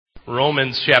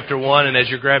Romans chapter 1, and as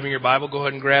you're grabbing your Bible, go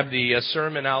ahead and grab the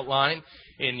sermon outline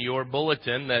in your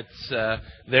bulletin that's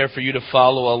there for you to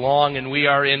follow along. And we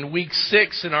are in week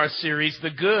 6 in our series, The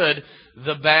Good,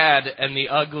 the Bad, and the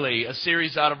Ugly, a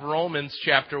series out of Romans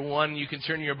chapter 1. You can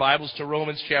turn your Bibles to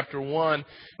Romans chapter 1, and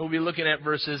we'll be looking at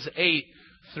verses 8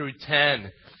 through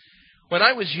 10. When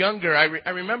I was younger, I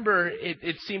remember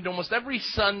it seemed almost every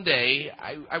Sunday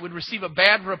I would receive a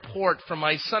bad report from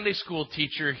my Sunday school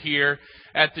teacher here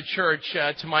at the church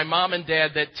to my mom and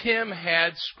dad that Tim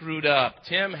had screwed up.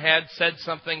 Tim had said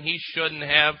something he shouldn't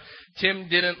have. Tim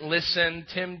didn't listen.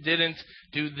 Tim didn't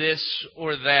do this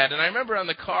or that. And I remember on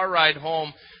the car ride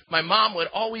home, my mom would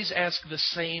always ask the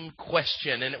same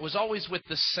question, and it was always with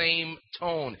the same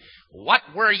tone. What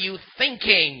were you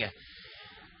thinking?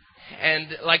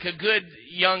 And like a good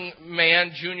young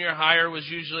man, junior higher was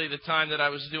usually the time that I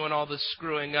was doing all this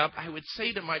screwing up. I would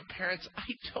say to my parents,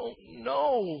 I don't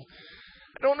know.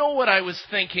 I don't know what I was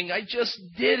thinking. I just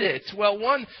did it. Well,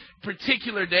 one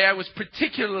particular day I was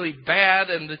particularly bad,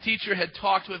 and the teacher had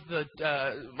talked with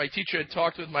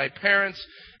my parents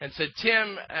and said,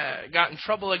 Tim got in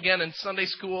trouble again in Sunday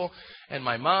school, and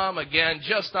my mom, again,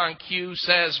 just on cue,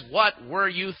 says, what were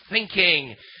you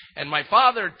thinking? And my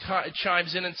father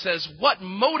chimes in and says, what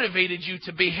motivated you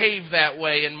to behave that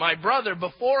way? And my brother,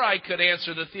 before I could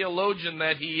answer, the theologian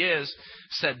that he is,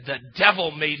 said, the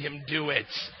devil made him do it.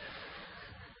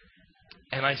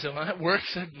 And I said, well, that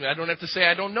works. I don't have to say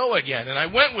I don't know again. And I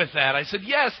went with that. I said,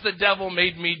 yes, the devil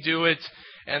made me do it.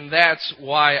 And that's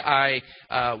why I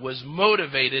was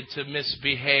motivated to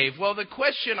misbehave. Well, the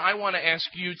question I want to ask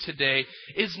you today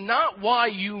is not why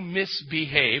you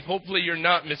misbehave. Hopefully you're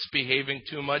not misbehaving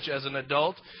too much as an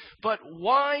adult. But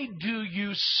why do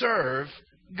you serve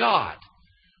God?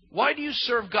 Why do you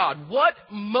serve God? What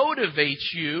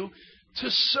motivates you to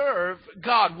serve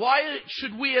God? Why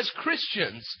should we as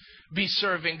Christians be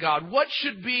serving God? What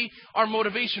should be our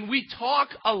motivation? We talk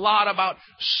a lot about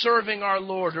serving our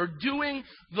Lord or doing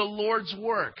the Lord's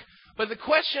work. But the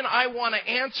question I want to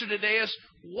answer today is,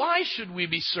 why should we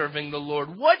be serving the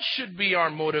Lord? What should be our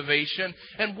motivation?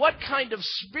 And what kind of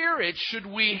spirit should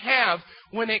we have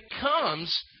when it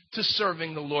comes to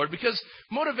serving the Lord? Because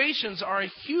motivations are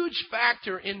a huge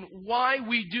factor in why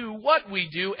we do what we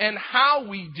do and how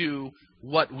we do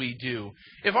what we do.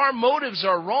 If our motives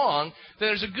are wrong, then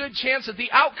there's a good chance that the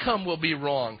outcome will be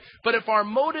wrong. But if our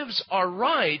motives are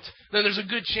right, then there's a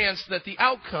good chance that the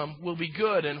outcome will be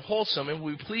good and wholesome and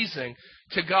will be pleasing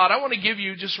to God. I want to give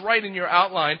you, just right in your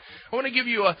outline, I want to give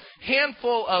you a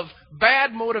handful of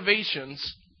bad motivations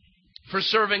for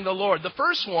serving the Lord. The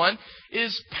first one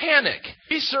is panic.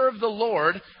 We serve the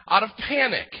Lord out of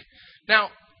panic.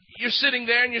 Now, you're sitting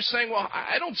there and you're saying, well,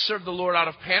 I don't serve the Lord out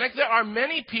of panic. There are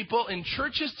many people in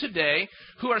churches today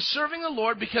who are serving the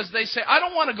Lord because they say, I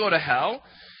don't want to go to hell.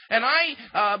 And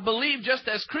I believe, just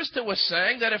as Krista was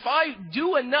saying, that if I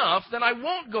do enough, then I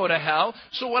won't go to hell.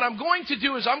 So what I'm going to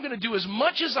do is I'm going to do as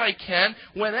much as I can,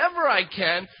 whenever I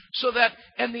can, so that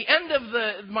at the end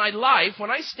of my life, when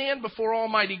I stand before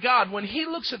Almighty God, when He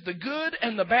looks at the good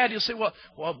and the bad, He'll say, well,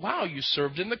 wow, you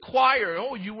served in the choir.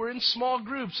 Oh, you were in small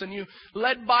groups and you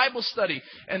led Bible study.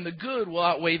 And the good will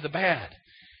outweigh the bad.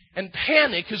 And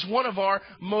panic is one of our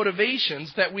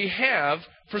motivations that we have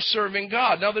for serving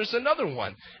God. Now, there's another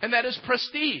one, and that is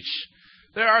prestige.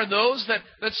 There are those that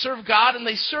serve God, and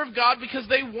they serve God because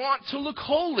they want to look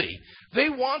holy. They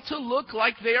want to look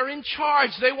like they are in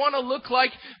charge. They want to look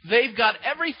like they've got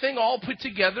everything all put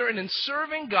together. And in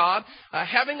serving God,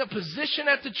 having a position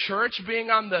at the church, being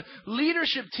on the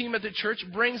leadership team at the church,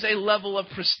 brings a level of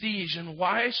prestige. And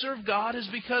why I serve God is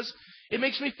because it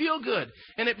makes me feel good,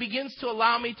 and it begins to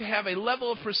allow me to have a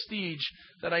level of prestige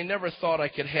that I never thought I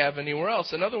could have anywhere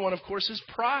else. Another one, of course, is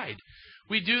pride.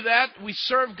 We do that. We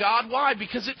serve God. Why?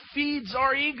 Because it feeds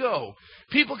our ego.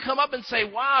 People come up and say,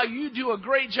 wow, you do a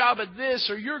great job at this,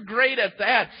 or you're great at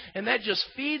that. And that just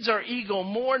feeds our ego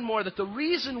more and more, that the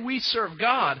reason we serve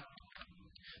God,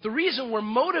 the reason we're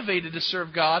motivated to serve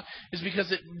God, is because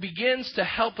it begins to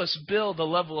help us build a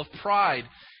level of pride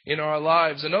in our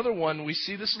lives. Another one, we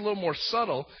see this a little more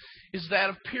subtle, is that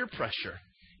of peer pressure.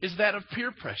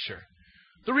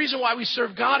 The reason why we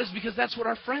serve God is because that's what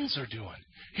our friends are doing.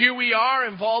 Here we are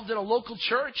involved in a local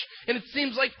church, and it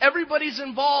seems like everybody's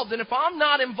involved. And if I'm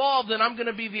not involved, then I'm going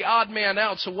to be the odd man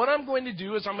out. So what I'm going to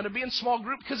do is I'm going to be in small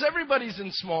group because everybody's in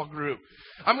small group.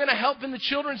 I'm going to help in the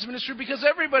children's ministry because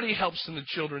everybody helps in the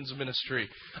children's ministry.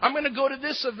 I'm going to go to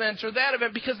this event or that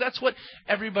event because that's what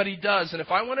everybody does. And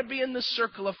if I want to be in this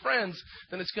circle of friends,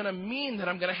 then it's going to mean that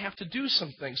I'm going to have to do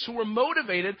some things. So we're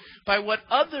motivated by what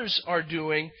others are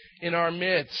doing in our midst.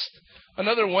 midst.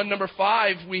 Another one, number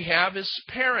 5, we have is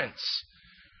parents.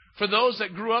 For those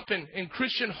that grew up in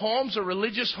Christian homes or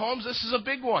religious homes, this is a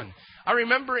big one. I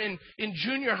remember in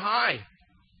junior high,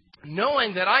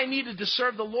 knowing that I needed to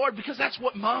serve the Lord because that's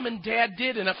what Mom and Dad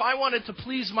did. And if I wanted to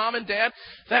please Mom and Dad,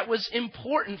 that was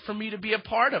important for me to be a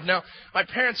part of. Now, my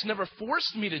parents never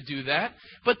forced me to do that,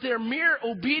 but their mere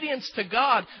obedience to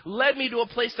God led me to a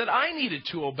place that I needed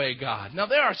to obey God. Now,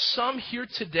 there are some here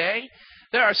today.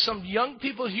 There are some young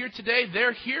people here today.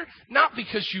 They're here not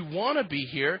because you want to be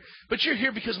here, but you're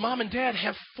here because Mom and Dad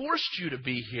have forced you to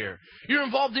be here. You're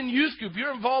involved in youth group.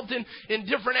 You're involved in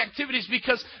different activities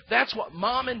because that's what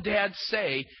Mom and Dad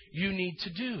say you need to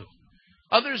do.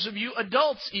 Others of you,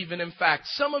 adults even, in fact,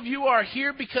 some of you are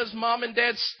here because Mom and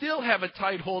Dad still have a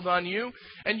tight hold on you,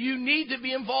 and you need to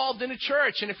be involved in a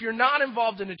church. And if you're not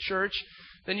involved in a church,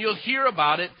 then you'll hear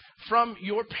about it from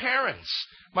your parents.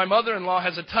 My mother-in-law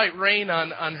has a tight rein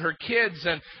on her kids,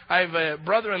 and I have a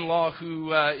brother-in-law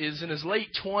who is in his late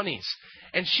 20s.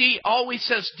 And she always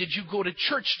says, "Did you go to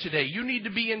church today? You need to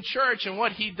be in church." And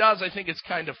what he does, I think it's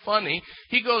kind of funny.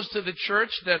 He goes to the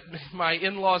church that my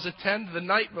in-laws attend the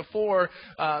night before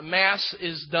Mass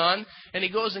is done, and he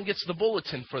goes and gets the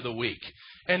bulletin for the week.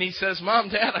 And he says, "Mom,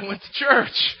 Dad, I went to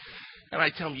church." And I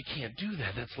tell him, "You can't do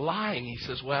that. That's lying." He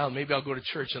says, "Well, maybe I'll go to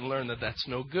church and learn that that's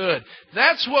no good."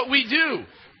 That's what we do.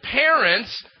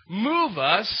 Parents move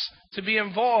us to be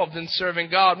involved in serving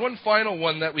God. One final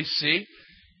one that we see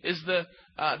is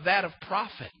that of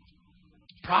prophet.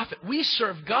 Prophet. We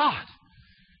serve God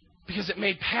because it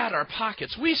may pad our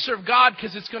pockets. We serve God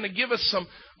because it's going to give us some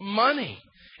money.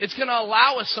 It's going to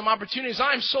allow us some opportunities.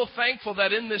 I'm so thankful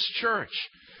that in this church,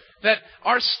 that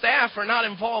our staff are not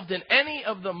involved in any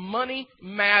of the money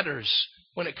matters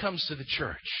when it comes to the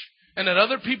church. And that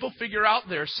other people figure out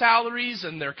their salaries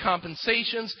and their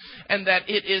compensations, and that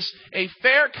it is a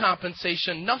fair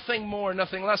compensation, nothing more,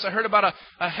 nothing less. I heard about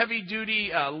a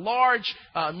heavy-duty, large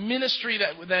ministry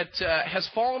that has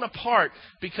fallen apart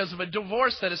because of a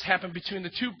divorce that has happened between the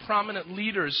two prominent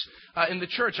leaders in the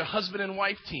church, a husband and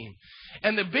wife team.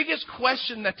 And the biggest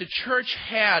question that the church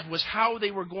had was how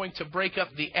they were going to break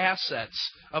up the assets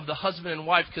of the husband and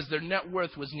wife because their net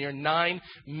worth was near $9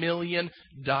 million.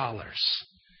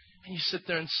 And you sit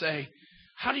there and say,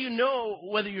 how do you know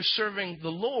whether you're serving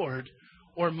the Lord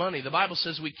or money? The Bible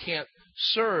says we can't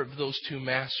serve those two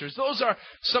masters. Those are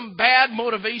some bad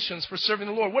motivations for serving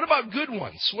the Lord. What about good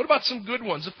ones? What about some good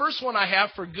ones? The first one I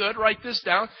have for good, write this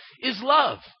down, is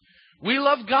love. We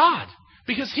love God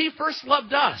because He first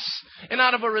loved us. And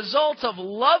out of a result of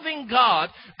loving God,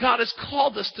 God has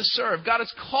called us to serve. God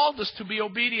has called us to be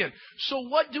obedient. So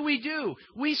what do?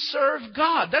 We serve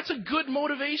God. That's a good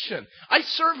motivation. I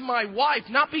serve my wife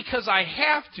not because I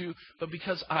have to, but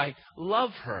because I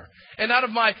love her. And out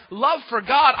of my love for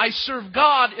God, I serve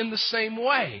God in the same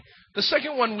way. The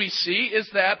second one we see is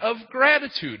that of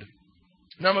gratitude.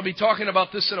 Now, I'm going to be talking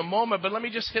about this in a moment, but let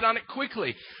me just hit on it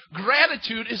quickly.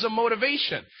 Gratitude is a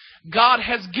motivation. God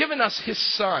has given us His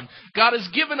Son. God has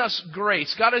given us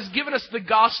grace. God has given us the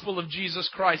gospel of Jesus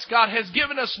Christ. God has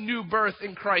given us new birth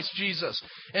in Christ Jesus.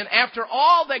 And after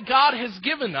all that God has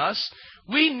given us,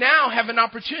 we now have an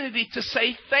opportunity to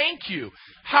say thank you.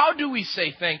 How do we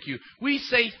say thank you? We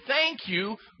say thank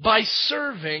you by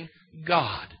serving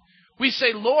God. We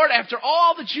say, Lord, after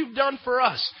all that you've done for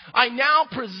us, I now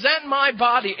present my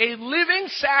body, a living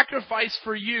sacrifice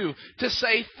for you, to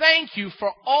say thank you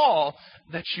for all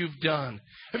that you've done.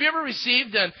 Have you ever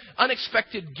received an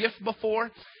unexpected gift before?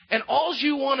 And all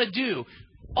you want to do,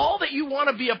 all that you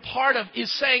want to be a part of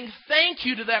is saying thank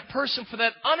you to that person for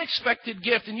that unexpected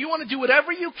gift. And you want to do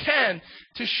whatever you can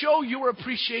to show your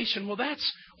appreciation. Well,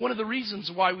 that's one of the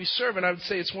reasons why we serve, and I would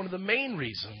say it's one of the main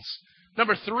reasons.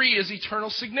 Number 3 is eternal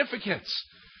significance.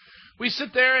 We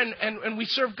sit there and we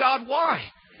serve God. Why?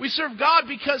 We serve God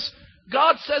because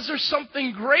God says there's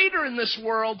something greater in this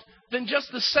world than just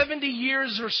the 70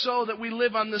 years or so that we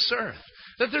live on this earth.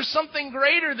 That there's something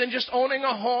greater than just owning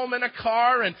a home and a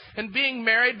car and being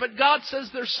married. But God says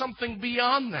there's something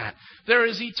beyond that. There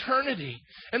is eternity.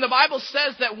 And the Bible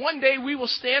says that one day we will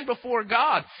stand before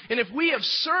God. And if we have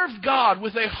served God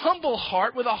with a humble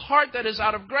heart, with a heart that is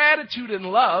out of gratitude and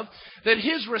love, that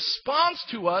His response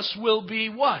to us will be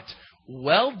what?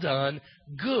 Well done,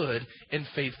 good and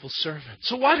faithful servant.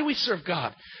 So why do we serve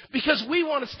God? Because we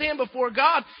want to stand before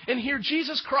God and hear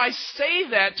Jesus Christ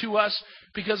say that to us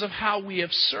because of how we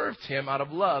have served Him out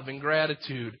of love and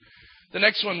gratitude. The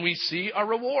next one we see are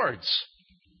rewards.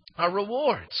 Our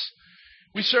rewards.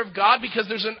 We serve God because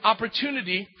there's an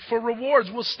opportunity for rewards.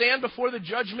 We'll stand before the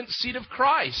judgment seat of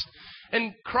Christ.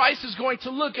 And Christ is going to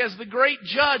look as the great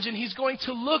judge, and He's going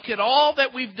to look at all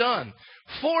that we've done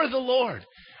for the Lord.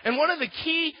 And one of the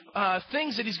key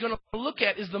things that He's going to look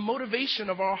at is the motivation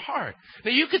of our heart.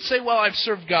 Now, you could say, well, I've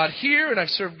served God here and I've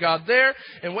served God there.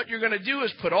 And what you're going to do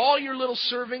is put all your little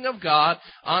serving of God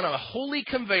on a holy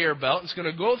conveyor belt. It's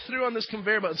going to go through on this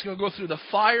conveyor belt. It's going to go through the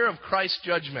fire of Christ's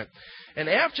judgment. And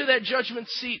after that judgment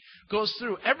seat goes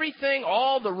through, everything,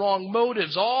 all the wrong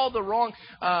motives, all the wrong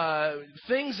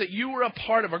things that you were a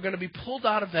part of are going to be pulled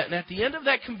out of that. And at the end of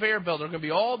that conveyor belt are going to be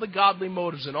all the godly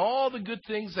motives and all the good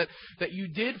things that you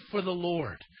did for the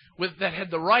Lord that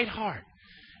had the right heart.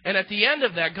 And at the end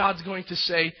of that, God's going to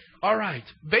say, all right,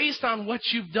 based on what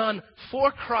you've done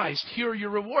for Christ, here are your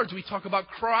rewards. We talk about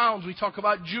crowns. We talk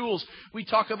about jewels. We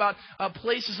talk about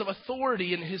places of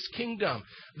authority in His kingdom.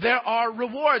 There are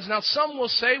rewards. Now, some will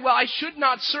say, well, I should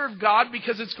not serve God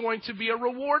because it's going to be a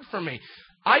reward for me.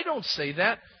 I don't say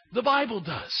that. The Bible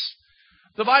does.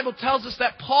 The Bible tells us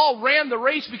that Paul ran the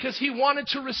race because he wanted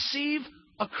to receive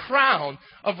a crown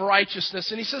of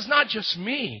righteousness. And he says, not just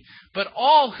me, but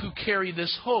all who carry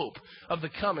this hope of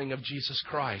the coming of Jesus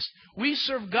Christ. We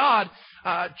serve God,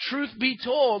 truth be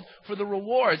told, for the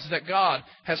rewards that God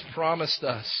has promised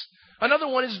us. Another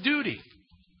one is duty.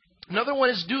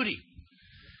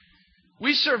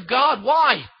 We serve God.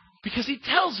 Why? Because He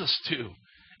tells us to.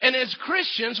 And as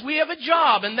Christians, we have a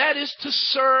job, and that is to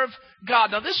serve God.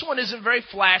 Now, this one isn't very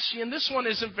flashy, and this one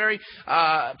isn't very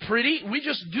pretty. We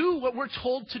just do what we're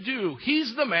told to do.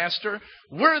 He's the master.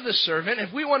 We're the servant.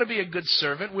 If we want to be a good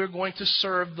servant, we're going to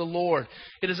serve the Lord.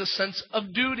 It is a sense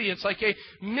of duty. It's like a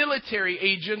military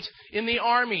agent in the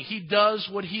army. He does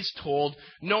what he's told,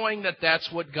 knowing that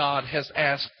that's what God has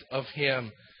asked of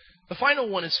him. The final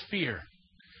one is fear.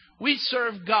 We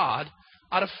serve God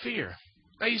out of fear.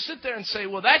 Now, you sit there and say,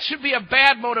 well, that should be a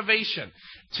bad motivation.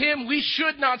 Tim, we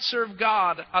should not serve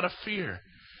God out of fear.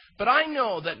 But I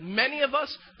know that many of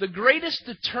us, the greatest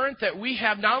deterrent that we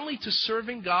have, not only to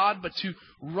serving God, but to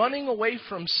running away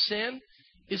from sin,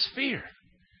 is fear.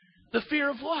 The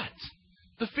fear of what?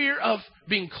 The fear of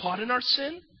being caught in our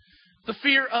sin? The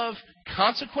fear of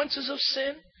consequences of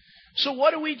sin? So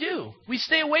what do? We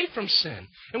stay away from sin.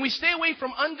 And we stay away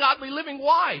from ungodly living.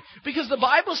 Why? Because the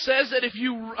Bible says that if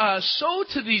you sow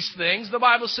to these things, the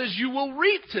Bible says you will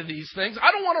reap to these things.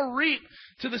 I don't want to reap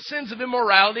to the sins of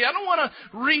immorality. I don't want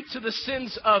to reap to the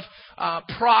sins of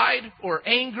pride or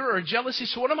anger or jealousy.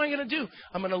 So what am I going to do?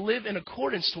 I'm going to live in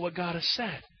accordance to what God has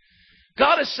said.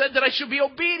 God has said that I should be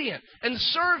obedient and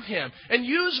serve Him and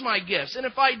use my gifts. And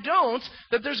if I don't,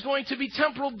 that there's going to be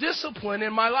temporal discipline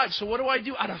in my life. So what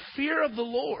do? Out of fear of the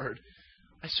Lord,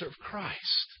 I serve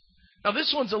Christ. Now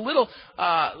this one's a little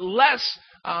less,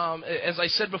 as I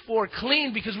said before,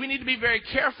 clean, because we need to be very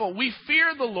careful. We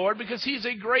fear the Lord because He's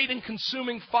a great and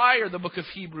consuming fire, the book of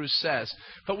Hebrews says.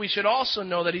 But we should also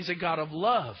know that He's a God of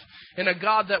love and a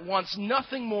God that wants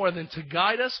nothing more than to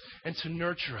guide us and to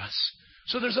nurture us.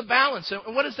 So there's a balance.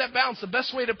 And what is that balance? The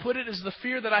best way to put it is the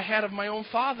fear that I had of my own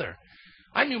father.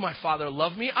 I knew my father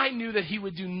loved me. I knew that he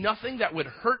would do nothing that would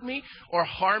hurt me or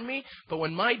harm me. But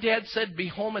when my dad said, be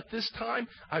home at this time,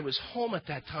 I was home at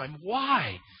that time.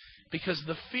 Why? Because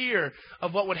the fear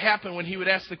of what would happen when he would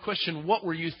ask the question, what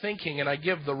were you thinking? And I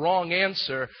give the wrong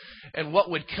answer. And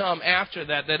what would come after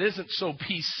that isn't so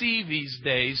PC these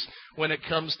days when it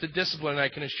comes to discipline. I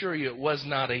can assure you it was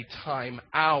not a time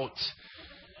out.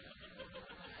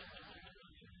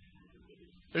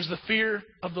 There's the fear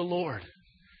of the Lord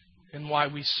and why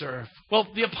we serve. Well,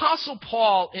 the Apostle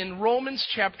Paul in Romans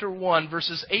chapter 1,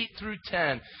 verses 8 through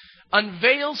 10,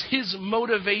 unveils his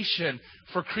motivation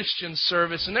for Christian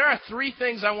service. And there are three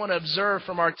things I want to observe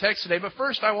from our text today. But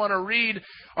first, I want to read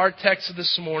our text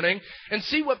this morning and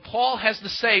see what Paul has to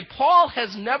say. Paul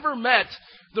has never met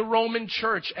the Roman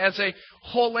church as a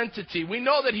whole entity. We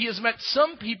know that he has met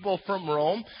some people from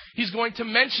Rome. He's going to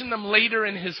mention them later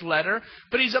in his letter,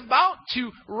 but he's about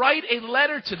to write a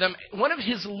letter to them. One of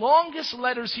his longest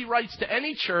letters he writes to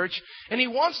any church, and he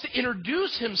wants to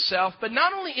introduce himself, but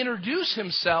not only introduce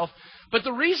himself, but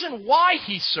the reason why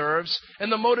he serves and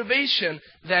the motivation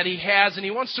that he has. And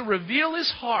he wants to reveal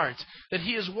his heart that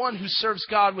he is one who serves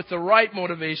God with the right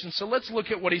motivation. So let's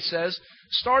look at what he says.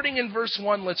 Starting in verse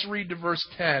 1, let's read to verse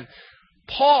 10.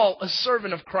 Paul, a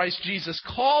servant of Christ Jesus,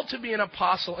 called to be an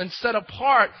apostle and set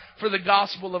apart for the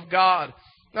gospel of God.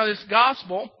 Now this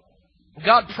gospel,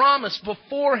 God promised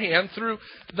beforehand through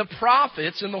the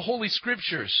prophets in the Holy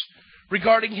Scriptures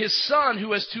regarding His Son,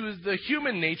 who as to the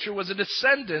human nature was a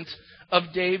descendant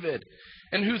of David,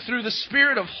 and who through the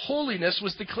Spirit of holiness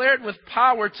was declared with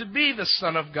power to be the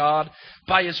Son of God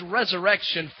by His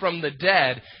resurrection from the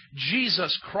dead,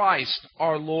 Jesus Christ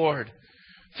our Lord.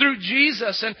 through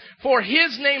Jesus. And for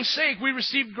His name's sake, we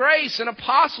received grace and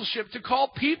apostleship to call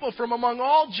people from among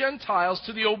all Gentiles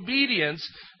to the obedience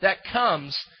that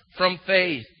comes from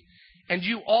faith. And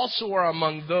you also are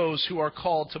among those who are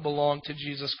called to belong to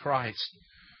Jesus Christ.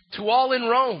 To all in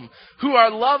Rome who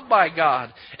are loved by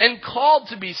God and called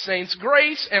to be saints,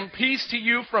 grace and peace to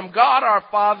you from God our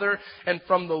Father and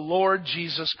from the Lord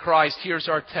Jesus Christ. Here's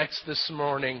our text this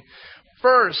morning.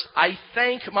 First, I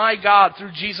thank my God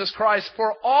through Jesus Christ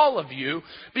for all of you,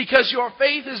 because your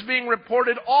faith is being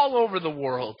reported all over the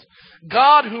world.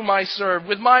 God, whom I serve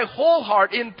with my whole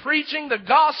heart in preaching the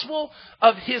gospel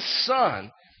of His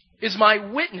Son, is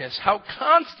my witness how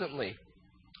constantly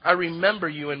I remember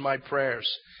you in my prayers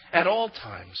at all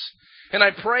times. And I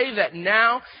pray that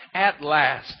now, at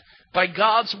last, by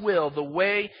God's will, the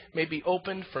way may be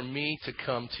opened for me to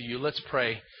come to you. Let's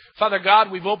pray. Father God,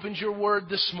 we've opened your word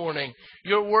this morning.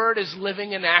 Your word is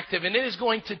living and active, and it is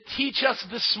going to teach us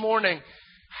this morning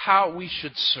how we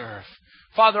should serve.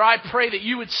 Father, I pray that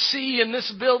you would see in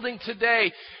this building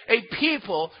today a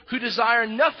people who desire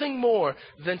nothing more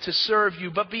than to serve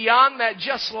you. But beyond that,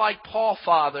 just like Paul,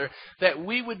 Father, that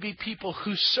we would be people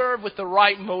who serve with the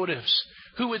right motives,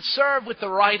 who would serve with the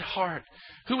right heart,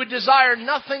 who would desire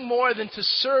nothing more than to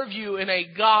serve you in a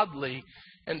godly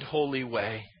and holy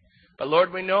way. But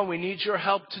Lord, we know we need your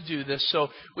help to do this. So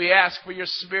we ask for your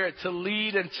Spirit to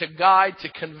lead and to guide, to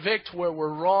convict where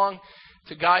we're wrong,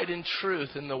 to guide in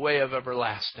truth in the way of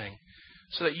everlasting,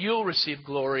 so that you'll receive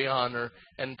glory, honor,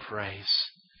 and praise.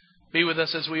 Be with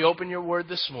us as we open your word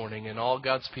this morning, and all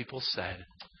God's people said,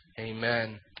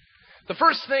 amen. The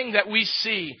first thing that we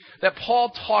see that Paul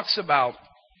talks about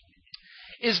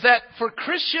is that for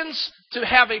Christians to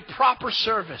have a proper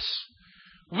service,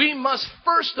 we must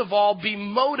first of all be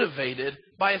motivated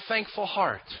by a thankful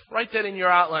heart. Write that in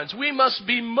your outlines. We must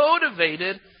be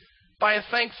motivated by a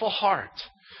thankful heart.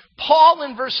 Paul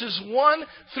in verses 1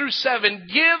 through 7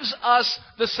 gives us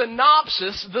the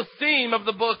synopsis, the theme of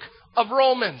the book of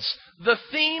Romans. The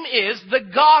theme is the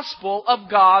gospel of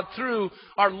God through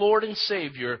our Lord and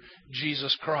Savior,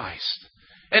 Jesus Christ.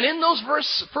 And in those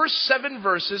first 7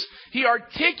 verses, he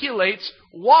articulates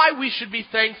why we should be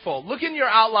thankful. Look in your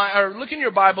outline, or look in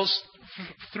your Bibles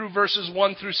through verses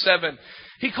 1 through 7.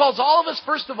 He calls all of us,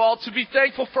 first of all, to be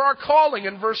thankful for our calling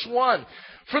in verse 1,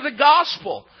 for the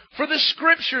gospel, for the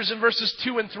scriptures in verses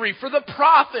 2 and 3, for the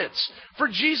prophets, for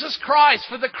Jesus Christ,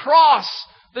 for the cross,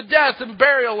 the death and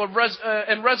burial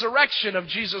and resurrection of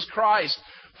Jesus Christ,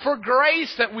 for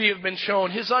grace that we have been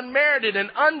shown, His unmerited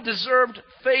and undeserved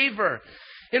favor.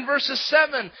 In verses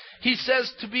 7, he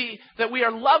says that we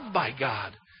are loved by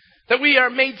God, that we are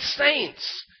made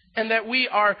saints, and that we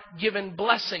are given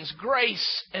blessings,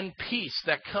 grace, and peace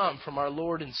that come from our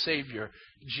Lord and Savior,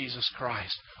 Jesus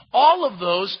Christ. All of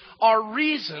those are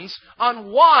reasons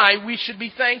on why we should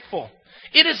be thankful.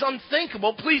 It is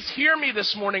unthinkable, please hear me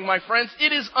this morning, my friends,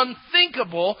 it is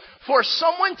unthinkable for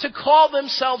someone to call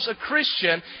themselves a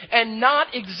Christian and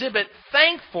not exhibit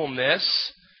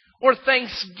thankfulness or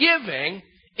thanksgiving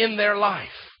in their life.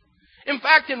 In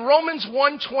fact, in Romans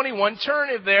 1:21, turn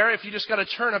it there if you just got to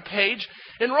turn a page.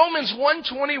 In Romans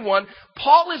 1:21,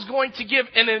 Paul is going to give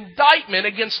an indictment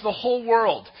against the whole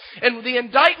world. And the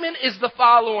indictment is the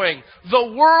following: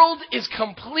 the world is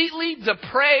completely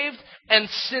depraved and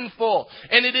sinful.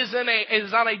 And it is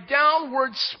on a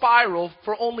downward spiral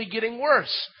for only getting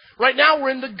worse. Right now we're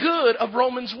in the good of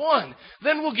Romans 1.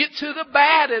 Then we'll get to the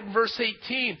bad in verse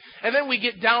 18. And then we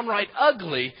get downright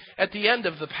ugly at the end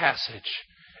of the passage.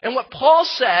 And what Paul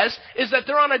says is that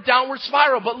they're on a downward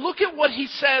spiral. But look at what he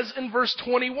says in verse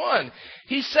 21.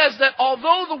 He says that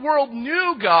although the world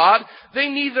knew God, they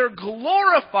neither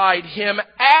glorified Him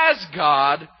as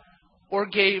God or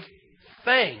gave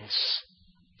thanks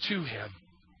to Him.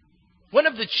 One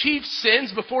of the chief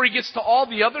sins, before he gets to all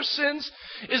the other sins,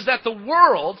 is that the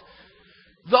world,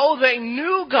 though they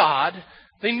knew God,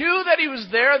 they knew that He was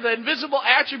there, the invisible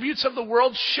attributes of the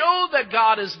world show that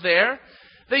God is there.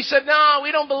 They said, no,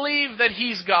 we don't believe that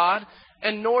He's God,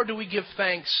 and nor do we give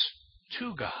thanks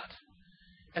to God.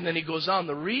 And then he goes on,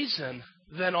 the reason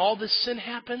then all this sin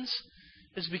happens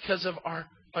is because of our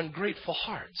ungrateful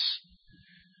hearts.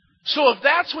 So if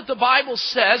that's what the Bible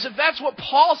says, if that's what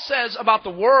Paul says about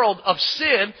the world of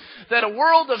sin, that a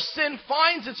world of sin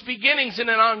finds its beginnings in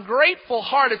an ungrateful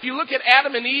heart. If you look at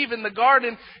Adam and Eve in the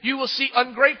garden, you will see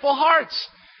ungrateful hearts.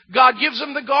 God gives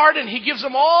them the garden. He gives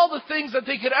them all the things that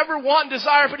they could ever want and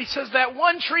desire, but He says that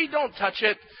one tree, don't touch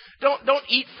it. Don't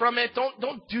eat from it.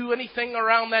 Don't do anything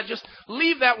around that. Just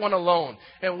leave that one alone.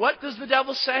 And what does the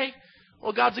devil say?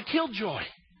 Well, God's a killjoy.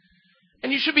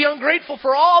 And you should be ungrateful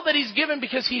for all that He's given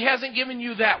because He hasn't given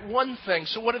you that one thing.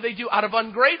 So what do? Out of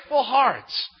ungrateful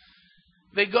hearts,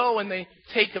 they go and they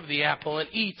take of the apple and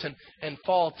eat and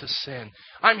fall to sin.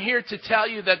 I'm here to tell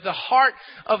you that the heart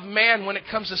of man when it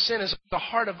comes to sin is the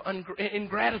heart of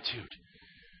ingratitude.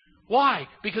 Why?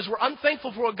 Because we're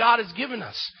unthankful for what God has given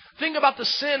us. Think about the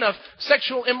sin of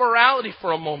sexual immorality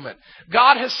for a moment.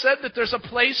 God has said that there's a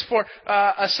place for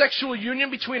a sexual union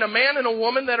between a man and a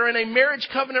woman that are in a marriage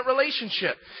covenant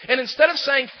relationship. And instead of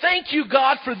saying, thank you,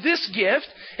 God, for this gift,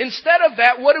 instead of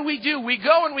that, what do? We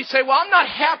go and we say, well, I'm not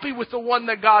happy with the one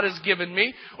that God has given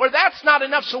me, or that's not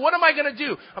enough, so what am I going to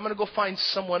do? I'm going to go find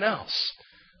someone else.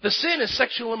 The sin is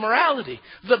sexual immorality.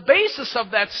 The basis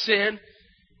of that sin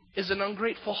is an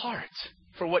ungrateful heart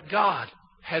for what God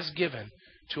has given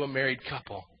to a married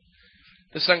couple.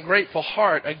 This ungrateful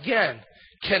heart, again,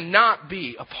 cannot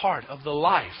be a part of the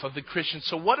life of the Christian.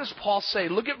 So what does Paul say?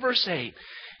 Look at verse 8.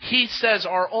 He says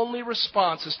our only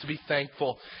response is to be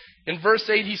thankful. In verse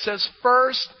 8 he says,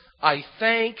 first I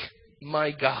thank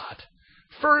my God.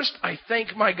 First, I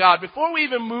thank my God. Before we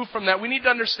even move from that, we need to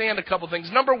understand a couple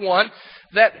things. Number one,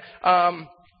 that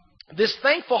this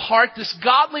thankful heart, this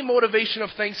godly motivation of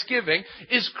thanksgiving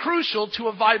is crucial to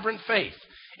a vibrant faith.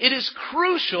 It is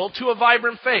crucial to a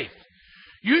vibrant faith.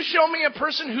 You show me a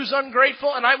person who's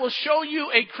ungrateful, and I will show you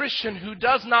a Christian who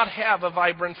does not have a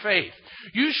vibrant faith.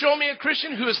 You show me a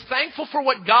Christian who is thankful for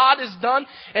what God has done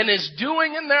and is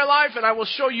doing in their life, and I will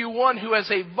show you one who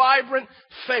has a vibrant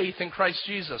faith in Christ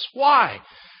Jesus. Why?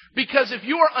 Because if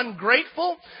you are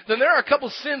ungrateful, then there are a couple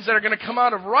sins that are going to come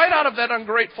right out of that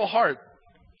ungrateful heart.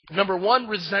 Number one,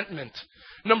 resentment.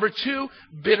 Number two,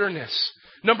 bitterness.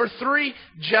 Number three,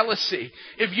 jealousy.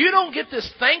 If you don't get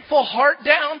this thankful heart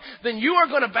down, then you are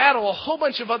going to battle a whole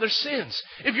bunch of other sins.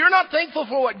 If you're not thankful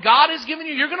for what God has given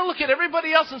you, you're going to look at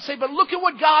everybody else and say, but look at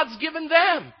what God's given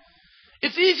them.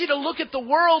 It's easy to look at the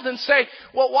world and say,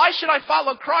 well, why should I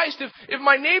follow Christ if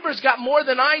my neighbor's got more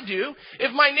than I do?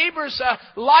 If my neighbor's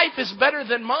life is better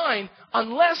than mine?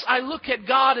 Unless I look at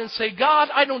God and say, God,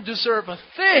 I don't deserve a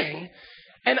thing.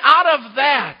 And out of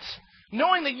that,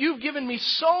 knowing that you've given me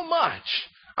so much,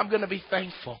 I'm going to be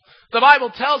thankful. The Bible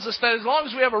tells us that as long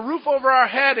as we have a roof over our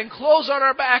head and clothes on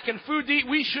our back and food to eat,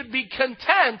 we should be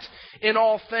content in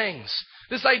all things.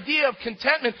 This idea of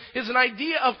contentment is an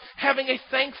idea of having a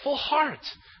thankful heart.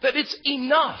 That it's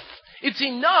enough. It's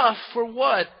enough for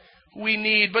what we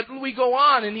need. But we go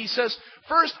on and he says,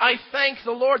 first I thank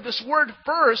the Lord. This word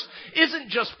first isn't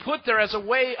just put there as a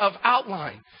way of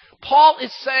outline. Paul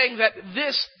is saying that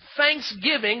this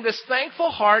thanksgiving, this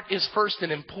thankful heart is first in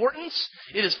importance,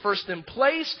 it is first in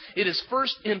place, it is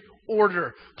first in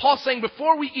order. Paul's saying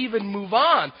before we even move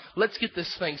on, let's get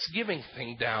this thanksgiving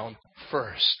thing down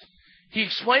first. He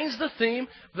explains the theme,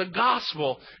 the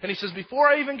gospel, and he says before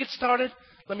I even get started,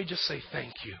 let me just say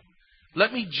thank you.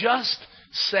 Let me just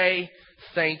say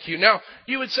thank you. Now,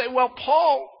 you would say, well,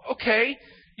 Paul, okay,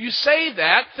 you say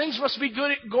that, things must be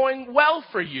going well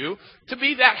for you to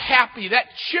be that happy, that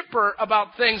chipper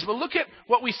about things. But look at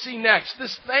what we see next.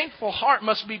 This thankful heart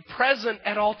must be present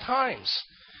at all times.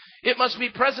 It must be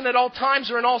present at all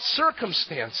times or in all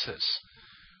circumstances.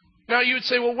 Now you would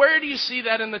say, well, where do you see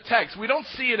that in the text? We don't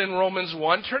see it in Romans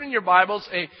 1. Turn in your Bibles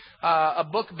a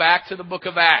book back to the book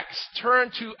of Acts.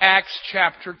 Turn to Acts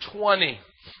chapter 20.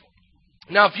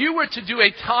 Now, if you were to do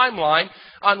a timeline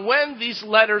on when these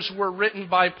letters were written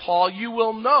by Paul, you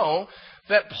will know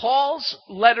that Paul's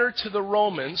letter to the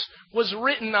Romans was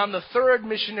written on the third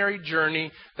missionary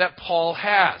journey that Paul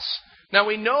has. Now,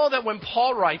 we know that when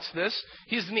Paul writes this,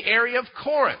 he's in the area of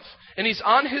Corinth, and he's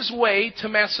on his way to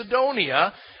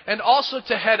Macedonia, and also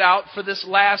to head out for this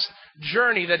last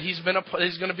journey that he's going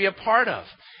to be a part of.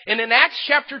 And in Acts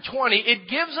chapter 20, it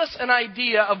gives us an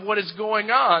idea of what is going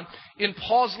on in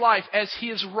Paul's life as he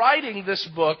is writing this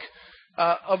book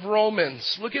of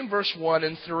Romans. Look in verse 1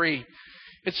 and 3.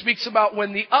 It speaks about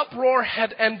when the uproar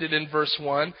had ended in verse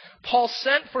 1, Paul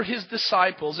sent for his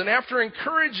disciples, and after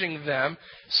encouraging them,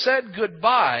 said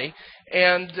goodbye,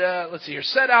 and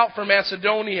set out for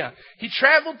Macedonia. He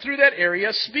traveled through that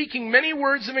area, speaking many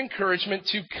words of encouragement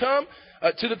to come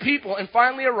to the people, and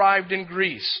finally arrived in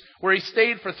Greece, where he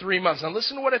stayed for 3 months. Now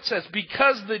listen to what it says.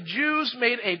 Because the Jews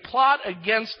made a plot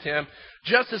against him,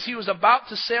 just as he was about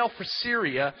to sail for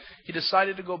Syria, he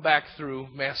decided to go back through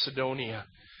Macedonia.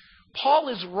 Paul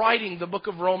is writing the book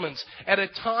of Romans at a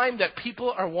time that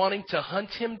people are wanting to hunt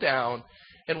him down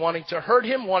and wanting to hurt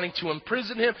him, wanting to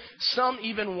imprison him. Some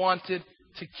even wanted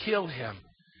to kill him.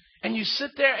 And you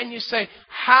sit there and you say,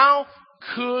 how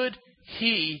could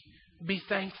he be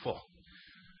thankful?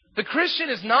 The Christian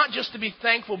is not just to be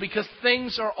thankful because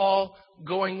things are all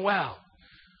going well.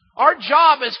 Our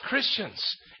job as Christians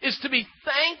is to be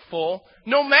thankful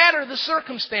no matter the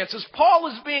circumstances. Paul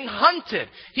is being hunted.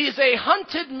 He is a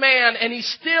hunted man, and he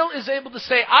still is able to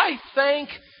say, I thank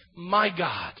my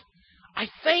God. I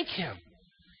thank Him.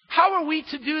 How are we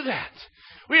to do that?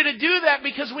 We are to do that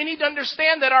because we need to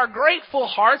understand that our grateful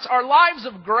hearts, our lives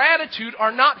of gratitude,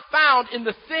 are not found in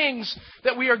the things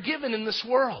that we are given in this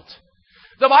world.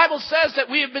 The Bible says that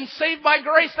we have been saved by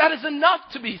grace. That is enough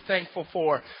to be thankful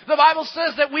for. The Bible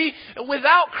says that we,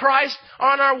 without Christ,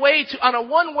 are on our way on a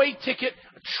one-way ticket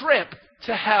trip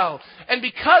to hell. And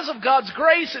because of God's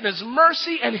grace and His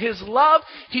mercy and His love,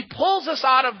 He pulls us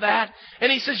out of that.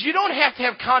 And He says, you don't have to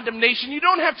have condemnation. You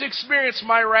don't have to experience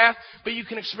my wrath, but you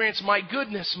can experience my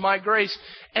goodness, my grace.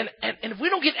 And if we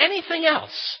don't get anything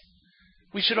else,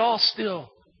 we should all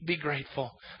still be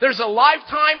grateful. There's a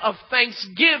lifetime of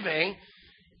thanksgiving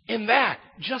in that,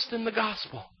 just in the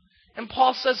gospel. And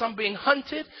Paul says, I'm being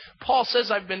hunted. Paul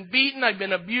says, I've been beaten, I've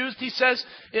been abused. He says,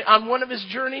 on one of his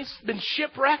journeys, been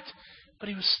shipwrecked, but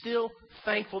he was still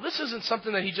thankful. This isn't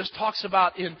something that he just talks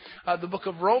about in the book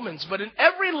of Romans, but in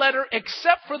every letter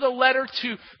except for the letter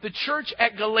to the church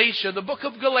at Galatia, the book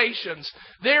of Galatians,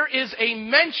 there is a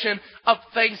mention of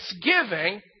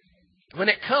thanksgiving when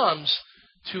it comes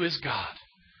to his God.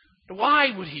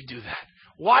 Why would he do that?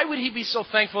 Why would he be so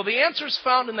thankful? The answer is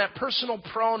found in that personal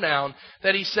pronoun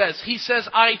that he says. He says,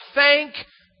 I thank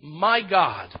my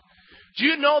God. Do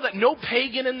you know that no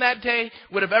pagan in that day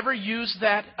would have ever used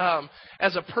that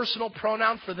as a personal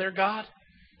pronoun for their God?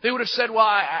 They would have said, well,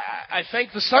 I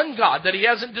thank the sun god that he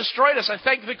hasn't destroyed us. I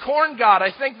thank the corn god.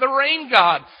 I thank the rain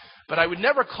god. But I would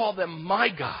never call them my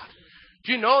God.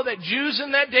 Do you know that Jews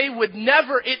in that day would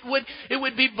never, it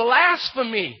would be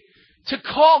blasphemy to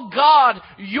call God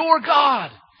your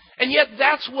God. And yet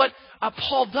that's what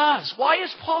Paul does. Why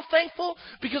is Paul thankful?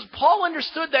 Because Paul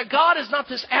understood that God is not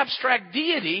this abstract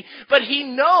deity, but he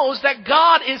knows that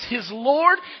God is his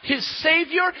Lord, his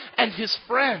Savior, and his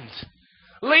friend.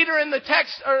 Later in the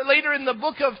text, or later in the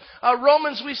book of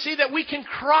Romans, we see that we can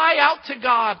cry out to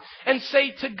God and say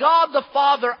to God the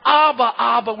Father, Abba,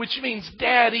 Abba, which means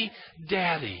Daddy,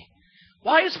 Daddy.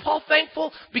 Why is Paul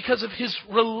thankful? Because of his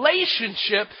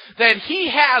relationship that he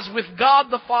has with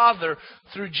God the Father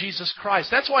through Jesus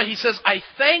Christ. That's why he says, I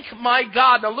thank my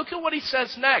God. Now look at what he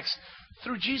says next.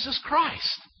 Through Jesus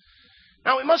Christ.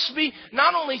 Now it must be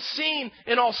not only seen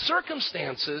in all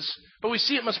circumstances, but we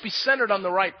see it must be centered on the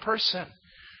right person.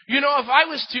 You know, if I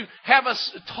was to have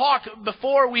us talk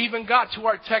before we even got to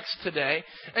our text today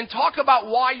and talk about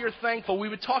why you're thankful, we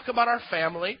would talk about our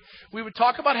family. We would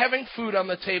talk about having food on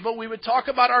the table. We would talk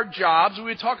about our jobs. We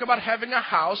would talk about having a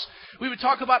house. We would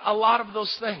talk about a lot of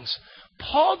those things.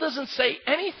 Paul doesn't say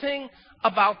anything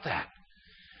about that.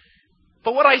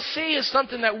 But what I see is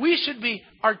something that we should be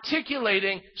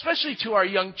articulating, especially to our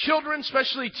young children,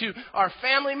 especially to our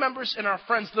family members and our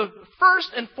friends. The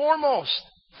first and foremost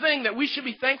thing that we should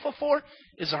be thankful for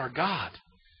is our God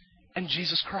and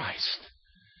Jesus Christ.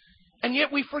 And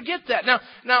yet we forget that.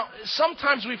 Now,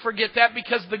 sometimes we forget that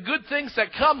because the good things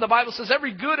that come, the Bible says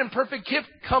every good and perfect gift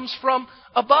comes from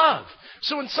above.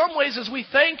 So in some ways, as we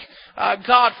thank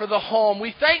God for the home,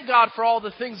 we thank God for all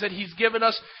the things that He's given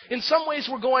us, in some ways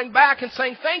we're going back and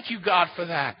saying, thank you, God, for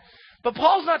that. But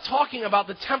Paul's not talking about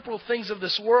the temporal things of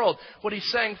this world. What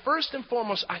he's saying, first and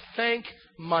foremost, I thank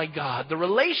my God. The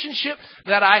relationship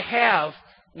that I have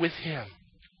with Him.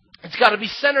 It's got to be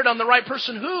centered on the right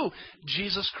person. Who?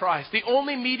 Jesus Christ, the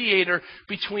only mediator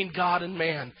between God and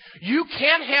man. You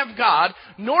can't have God,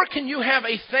 nor can you have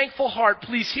a thankful heart,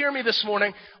 please hear me this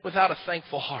morning, without a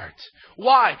thankful heart.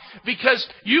 Why? Because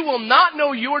you will not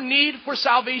know your need for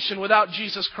salvation without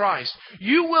Jesus Christ.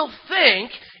 You will think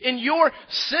in your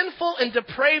sinful and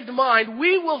depraved mind,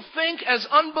 we will think as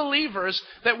unbelievers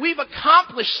that we've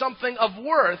accomplished something of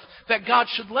worth that God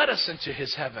should let us into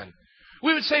His heaven.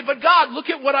 We would say, but God,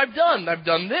 look at what I've done. I've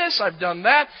done this, I've done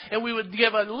that. And we would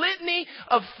give a litany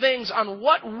of things on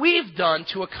what we've done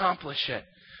to accomplish it.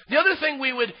 The other thing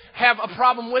we would have a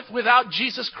problem with without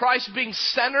Jesus Christ being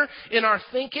center in our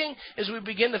thinking is we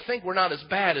begin to think we're not as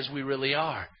bad as we really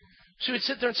are. So we'd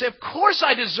sit there and say, of course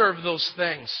I deserve those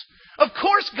things. Of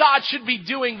course God should be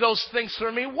doing those things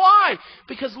for me. Why?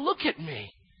 Because look at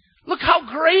me. Look how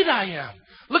great I am.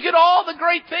 Look at all the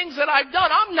great things that I've done.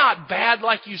 I'm not bad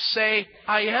like you say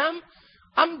I am.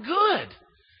 I'm good.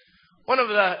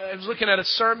 I was looking at a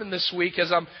sermon this week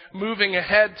as I'm moving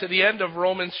ahead to the end of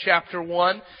Romans chapter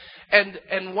 1.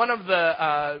 And one of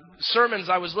the sermons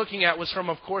I was looking at was from,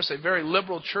 of course, a very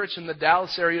liberal church in the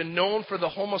Dallas area known for the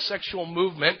homosexual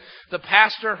movement. The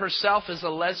pastor herself is a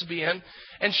lesbian.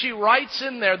 And she writes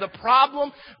in there, the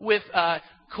problem with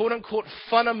quote-unquote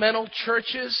fundamental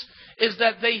churches is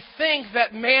that they think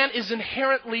that man is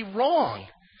inherently wrong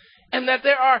and that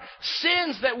there are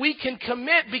sins that we can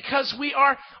commit because we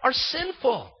are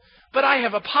sinful. But I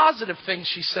have a positive thing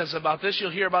she says about this.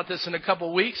 You'll hear about this in a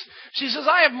couple weeks. She says,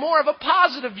 I have more of a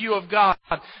positive view of God,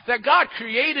 that God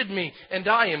created me and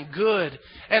I am good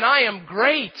and I am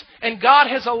great and God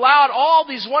has allowed all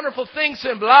these wonderful things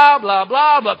and blah, blah,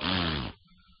 blah, blah.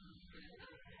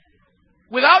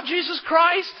 Without Jesus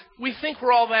Christ, we think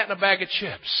we're all that in a bag of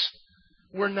chips.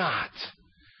 We're not.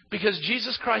 Because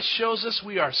Jesus Christ shows us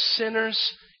we are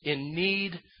sinners in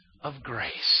need of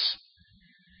grace.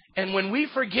 And when we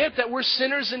forget that we're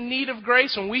sinners in need of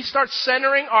grace, when we start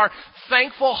centering our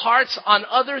thankful hearts on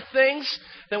other things,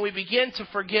 then we begin to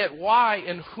forget why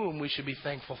and whom we should be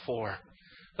thankful for.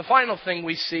 The final thing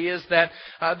we see is that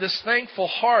this thankful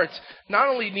heart not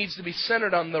only needs to be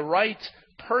centered on the right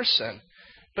person,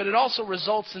 but it also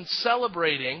results in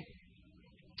celebrating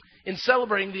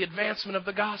the advancement of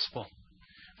the gospel.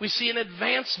 We see an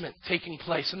advancement taking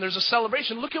place, and there's a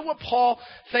celebration. Look at what Paul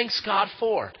thanks God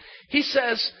for. He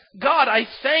says, God, I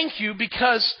thank you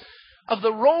because of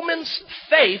the Romans'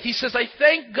 faith. He says, I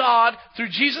thank God through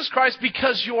Jesus Christ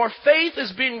because your faith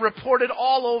is being reported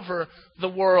all over the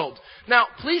world. Now,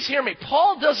 please hear me.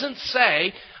 Paul doesn't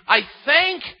say, I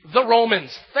thank the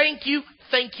Romans. Thank you,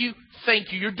 thank you,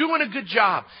 thank you. You're doing a good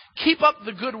job. Keep up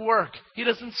the good work. He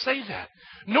doesn't say that.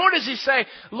 Nor does he say,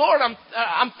 Lord,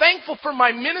 I'm thankful for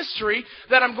my ministry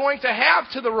that I'm going to have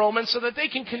to the Romans so that they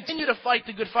can continue to fight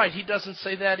the good fight. He doesn't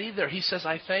say that either. He says,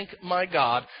 I thank my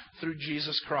God through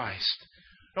Jesus Christ.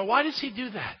 Now, why does he do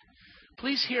that?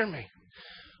 Please hear me.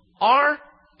 Our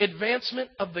advancement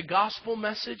of the gospel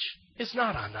message is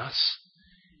not on us.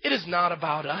 It is not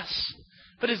about us.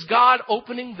 But is God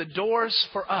opening the doors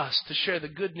for us to share the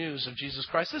good news of Jesus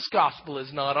Christ? This gospel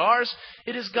is not ours.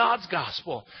 It is God's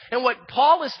gospel. And what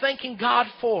Paul is thanking God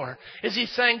for is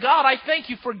he's saying, God, I thank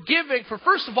you for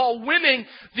first of all, winning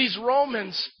these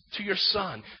Romans to your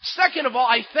Son. Second of all,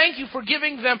 I thank you for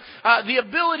giving them the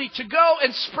ability to go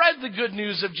and spread the good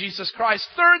news of Jesus Christ.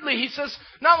 Thirdly, he says,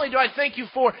 not only do I thank you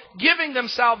for giving them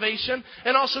salvation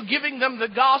and also giving them the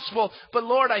gospel, but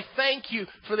Lord, I thank you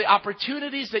for the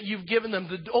opportunities that you've given them,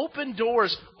 the open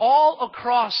doors all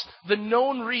across the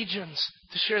known regions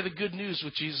to share the good news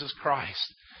with Jesus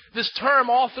Christ. This term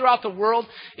all throughout the world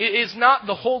is not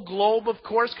the whole globe, of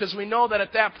course, because we know that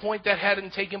at that point that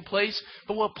hadn't taken place.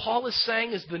 But what Paul is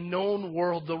saying is the known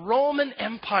world. The Roman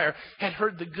Empire had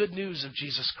heard the good news of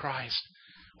Jesus Christ.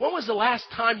 When was the last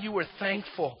time you were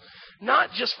thankful?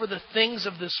 Not just for the things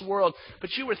of this world,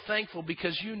 but you were thankful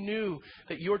because you knew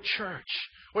that your church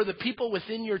or the people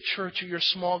within your church or your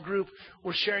small group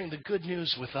were sharing the good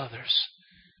news with others.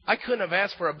 I couldn't have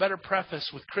asked for a better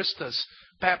preface with Krista's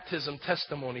baptism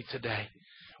testimony today,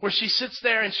 where she sits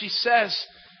there and she says,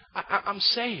 I'm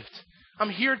saved.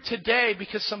 I'm here today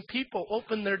because some people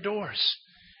opened their doors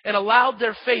and allowed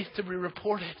their faith to be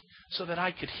reported so that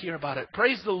I could hear about it.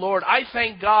 Praise the Lord. I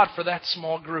thank God for that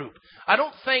small group. I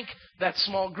don't thank that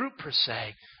small group per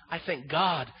se. I thank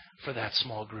God for that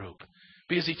small group.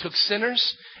 Because he took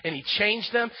sinners and he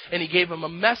changed them and he gave them a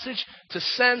message to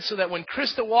send so that when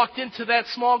Krista walked into that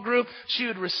small group, she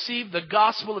would receive the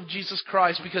gospel of Jesus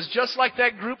Christ. Because just like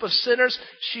that group of sinners,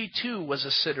 she too was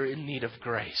a sinner in need of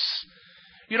grace.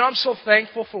 You know, I'm so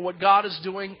thankful for what God is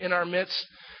doing in our midst.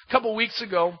 A couple weeks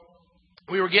ago,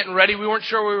 we were getting ready. We weren't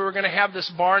sure we were going to have this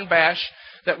barn bash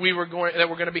that we're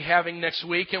going to be having next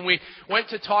week. And we went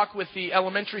to talk with the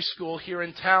elementary school here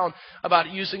in town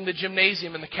about using the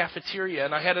gymnasium and the cafeteria.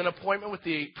 And I had an appointment with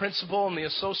the principal and the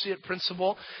associate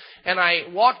principal. And I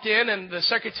walked in and the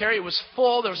secretary was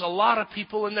full. There was a lot of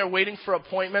people in there waiting for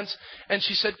appointments. And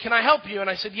she said, can I help you? And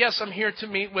I said, yes, I'm here to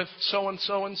meet with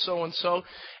so-and-so and so-and-so.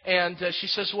 And she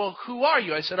says, well, who are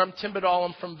you? I said, I'm Tim Badal.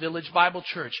 I'm from Village Bible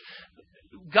Church.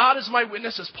 God is my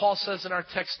witness, as Paul says in our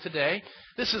text today.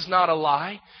 This is not a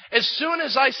lie. As soon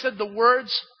as I said the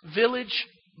words Village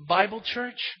Bible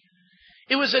Church,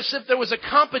 it was as if there was a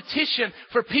competition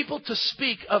for people to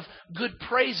speak of good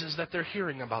praises that they're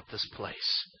hearing about this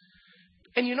place.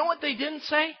 And you know what they didn't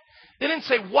say? They didn't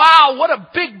say, wow, what a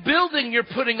big building you're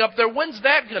putting up there. When's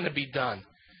that going to be done?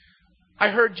 I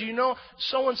heard, do you know,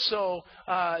 so-and-so,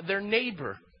 their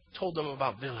neighbor told them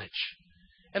about Village.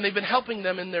 And they've been helping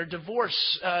them in their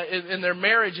divorce, in their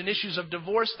marriage and issues of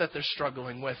divorce that they're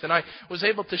struggling with. And I was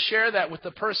able to share that with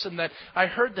the person that I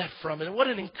heard that from. And what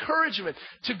an encouragement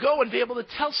to go and be able to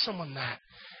tell someone that.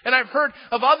 And I've heard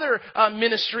of other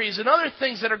ministries and other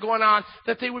things that are going on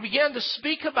that they would begin to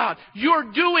speak about.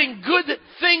 You're doing good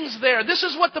things there. This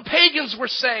is what the pagans were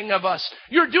saying of us.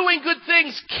 You're doing good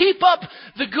things. Keep up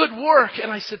the good work.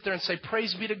 And I sit there and say,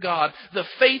 praise be to God. The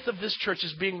faith of this church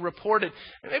is being reported.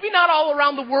 Maybe not all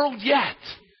around the world yet.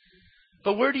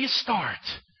 But where do you start?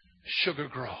 Sugar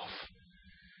Grove.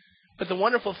 But the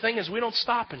wonderful thing is we don't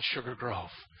stop in Sugar Grove.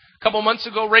 A couple months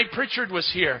ago, Ray Pritchard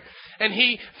was here, and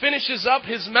he finishes up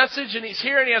his message, and he's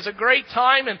here, and he has a great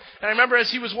time. And I remember as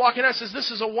he was walking out, he says,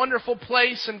 this is a wonderful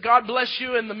place, and God bless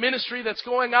you and the ministry that's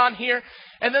going on here.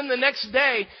 And then the next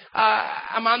day,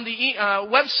 I'm on the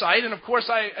website, and of course,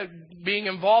 being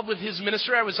involved with his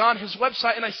ministry, I was on his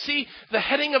website, and I see the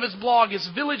heading of his blog is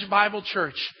Village Bible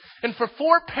Church. And for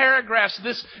 4 paragraphs,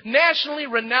 this nationally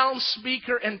renowned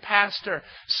speaker and pastor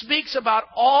speaks about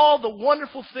all the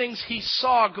wonderful things he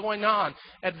saw going on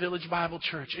at Village Bible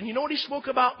Church. And you know what he spoke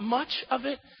about? Much of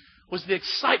it was the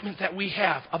excitement that we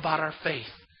have about our faith.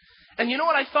 And you know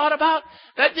what I thought about?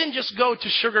 That didn't just go to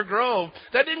Sugar Grove.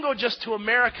 That didn't go just to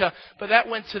America, but that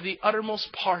went to the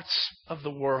uttermost parts of the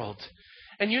world.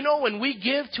 And you know, when we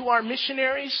give to our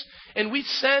missionaries and we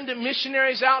send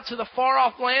missionaries out to the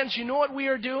far-off lands, you know what we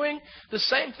are doing? The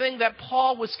same thing that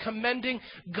Paul was commending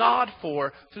God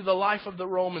for through the life of the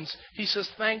Romans. He says,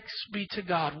 thanks be to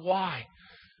God. Why?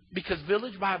 Because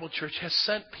Village Bible Church has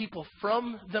sent people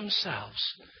from themselves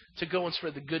to go and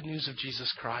spread the good news of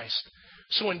Jesus Christ.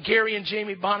 So when Gary and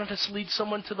Jamie Boniface lead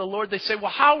someone to the Lord, they say,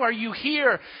 well, how are you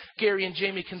here? Gary and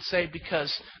Jamie can say,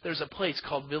 because there's a place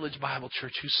called Village Bible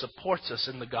Church who supports us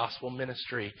in the gospel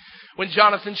ministry. When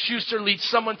Jonathan Schuster leads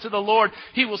someone to the Lord,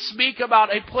 he will speak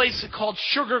about a place called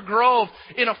Sugar Grove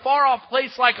in a far-off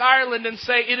place like Ireland and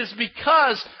say, it is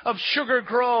because of Sugar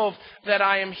Grove that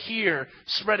I am here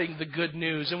spreading the good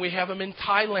news. And we have them in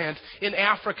Thailand, in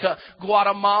Africa,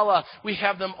 Guatemala. We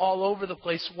have them all over the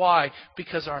place. Why?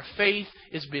 Because our faith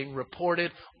is being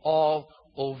reported all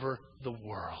over the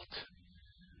world.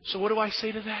 So what do I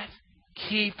say to that?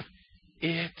 Keep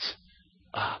it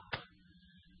up.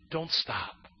 Don't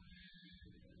stop.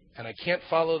 And I can't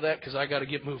follow that because I got to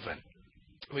get moving.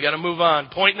 We got to move on.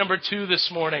 Point number 2 this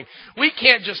morning. We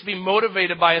can't just be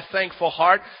motivated by a thankful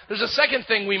heart. There's a second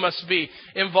thing we must be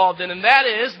involved in, and that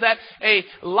is that a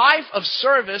life of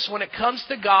service when it comes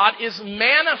to God is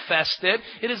manifested.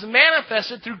 It is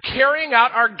manifested through carrying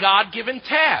out our God-given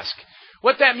task.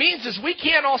 What that means is we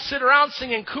can't all sit around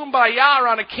singing Kumbaya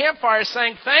around a campfire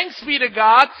saying, thanks be to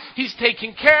God, He's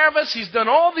taking care of us, He's done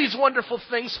all these wonderful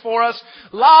things for us,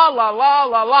 la, la, la,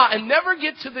 la, la, and never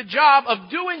get to the job of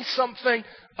doing something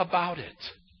about it.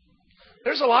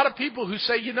 There's a lot of people who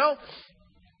say, you know,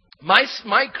 my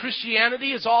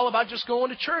Christianity is all about just going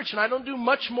to church, and I don't do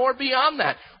much more beyond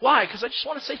that. Why? Because I just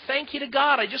want to say thank you to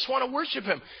God. I just want to worship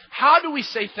Him. How do we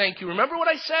say thank you? Remember what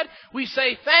I said? We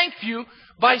say thank you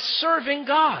by serving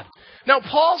God. Now,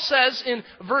 Paul says in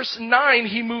verse 9,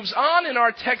 he moves on in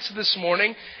our text this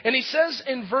morning, and he says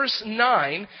in verse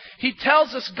 9, he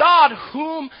tells us, God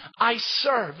whom I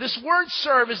serve. This word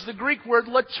serve is the Greek word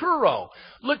laturo.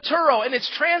 Laturo, and it's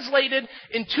translated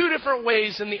in 2 different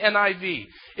ways in the NIV.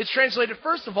 It's translated,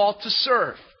 first of all, to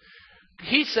serve.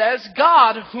 He says,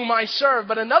 God whom I serve.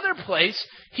 But another place,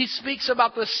 he speaks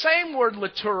about the same word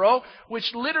laturo,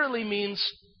 which literally means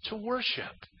to worship.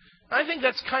 I think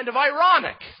that's kind of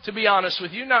ironic, to be honest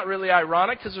with you. Not really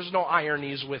ironic, because there's no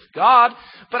ironies with God.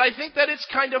 But I think that it's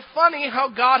kind of funny how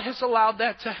God has allowed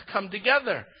that to come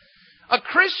together. A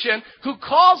Christian who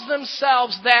calls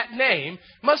themselves that name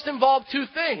must involve 2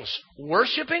 things: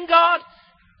 worshiping God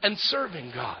and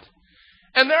serving God.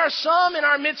 And there are some in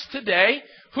our midst today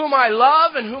whom I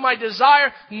love and whom I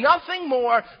desire nothing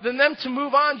more than them to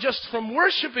move on just from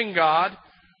worshiping God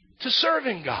to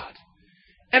serving God.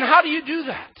 And how do you do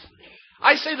that?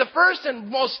 I say the first and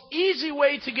most easy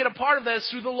way to get a part of that is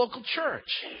through the local church.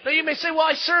 Now you may say, well,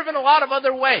 I serve in a lot of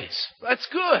other ways. That's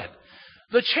good.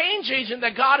 The change agent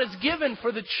that God has given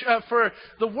for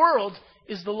the world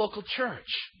is the local church.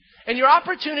 And your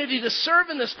opportunity to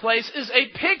serve in this place is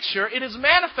a picture. It is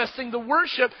manifesting the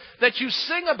worship that you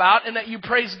sing about and that you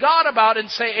praise God about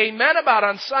and say amen about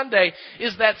on Sunday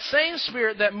is that same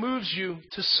spirit that moves you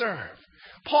to serve.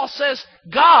 Paul says,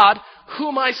 God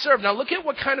whom I serve. Now look at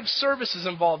what kind of service is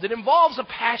involved. It involves a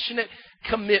passionate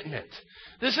commitment.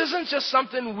 This isn't just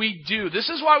something we do. This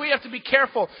is why we have to be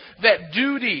careful that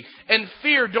duty and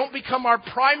fear don't become our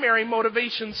primary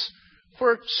motivations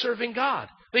for serving God.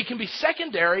 They can be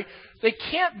secondary. They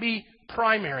can't be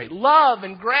primary. Love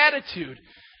and gratitude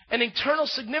and eternal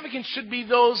significance should be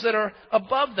those that are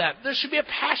above that. There should be a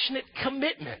passionate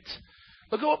commitment.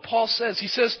 Look at what Paul says. He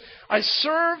says, I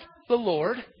serve the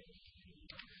Lord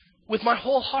with my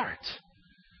whole heart.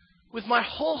 With my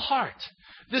whole heart.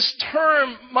 This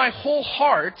term, my whole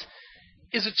heart,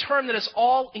 is a term that is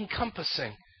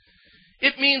all-encompassing.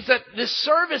 It means that this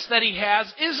service that he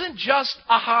has isn't just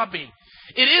a hobby.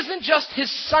 It isn't just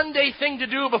his Sunday thing to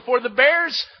do before the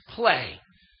Bears play.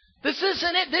 This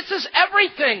isn't it. This is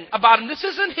everything about him. This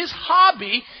isn't his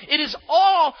hobby. It is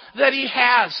all that he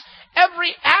has.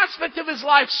 Every aspect of his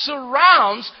life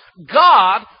surrounds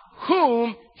God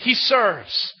whom he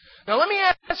serves. Now let me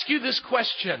ask you this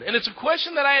question, and it's a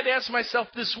question that I had to ask myself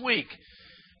this week.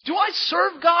 Do I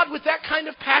serve God with that kind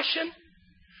of passion?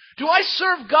 Do I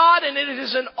serve God and it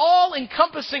is an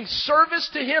all-encompassing service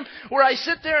to Him where I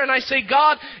sit there and I say,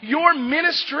 God, your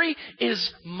ministry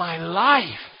is my life.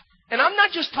 And I'm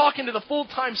not just talking to the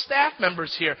full-time staff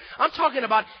members here. I'm talking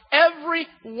about every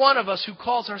one of us who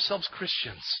calls ourselves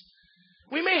Christians.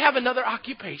 We may have another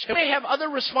occupation. We may have other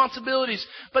responsibilities,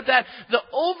 but that the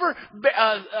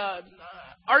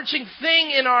overarching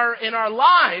thing in our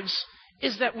lives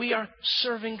is that we are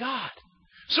serving God.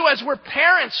 So as we're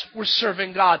parents, we're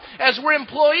serving God. As we're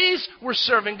employees, we're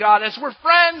serving God. As we're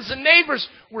friends and neighbors,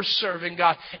 we're serving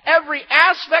God. Every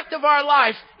aspect of our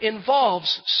life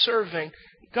involves serving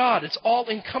God. It's all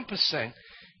encompassing.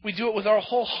 We do it with our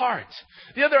whole heart.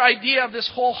 The other idea of this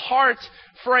whole heart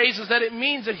phrase is that it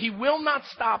means that He will not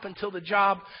stop until the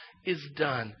job is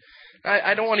done.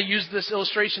 I don't want to use this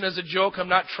illustration as a joke. I'm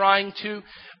not trying to.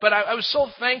 But I was so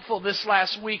thankful this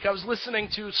last week. I was listening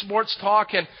to Sports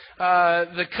Talk, and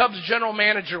the Cubs general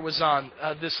manager was on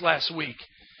this last week.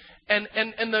 And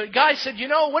the guy said, you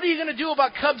know, what are you going to do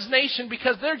about Cubs Nation?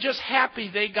 Because they're just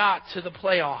happy they got to the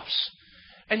playoffs.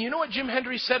 And you know what Jim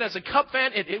Hendry said as a Cub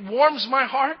fan? It warms my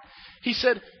heart. He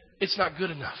said, it's not good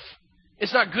enough.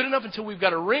 It's not good enough until we've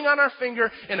got a ring on our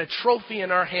finger and a trophy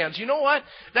in our hands. You know what?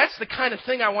 That's the kind of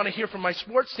thing I want to hear from my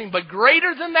sports team. But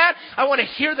greater than that, I want to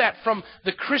hear that from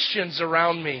the Christians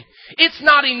around me. It's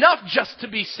not enough just to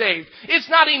be saved.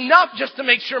 It's not enough just to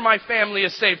make sure my family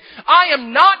is saved. I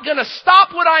am not going to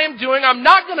stop what I am doing. I'm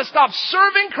not going to stop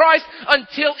serving Christ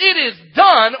until it is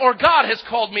done or God has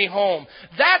called me home.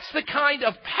 That's the kind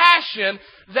of passion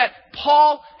that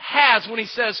Paul has when he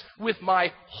says, with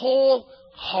my whole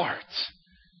heart.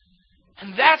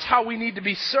 And that's how we need to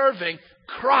be serving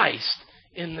Christ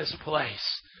in this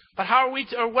place. But how are we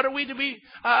to, or what are we to be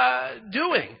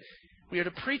doing? We are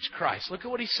to preach Christ. Look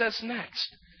at what he says next.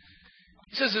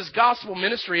 He says his gospel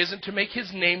ministry isn't to make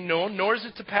his name known, nor is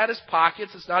it to pat his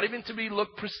pockets. It's not even to be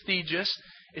look prestigious.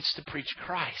 It's to preach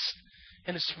Christ.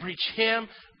 And it's to preach Him,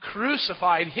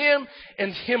 crucified, Him,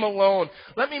 and Him alone.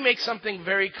 Let me make something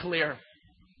very clear.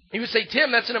 He would say,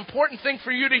 Tim, that's an important thing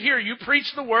for you to hear. You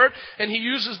preach the Word, and he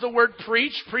uses the word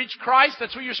preach Christ.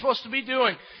 That's what you're supposed to be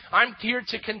doing. I'm here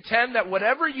to contend that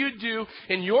whatever you do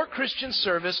in your Christian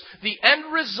service, the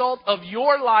end result of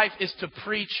your life is to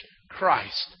preach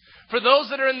Christ. For those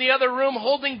that are in the other room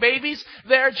holding babies,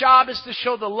 their job is to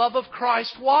show the love of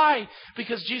Christ. Why?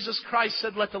 Because Jesus Christ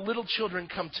said, let the little children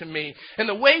come to me. And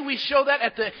the way we show that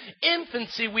at the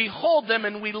infancy, we hold them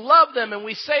and we love them and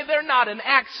we say they're not an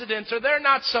accident or they're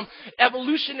not some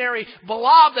evolutionary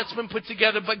blob that's been put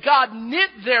together, but God knit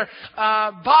their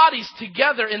bodies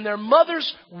together in their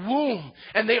mother's womb.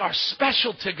 And they are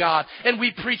special to God. And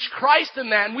we preach Christ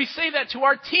in that. And we say that to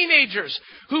our teenagers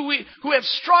who have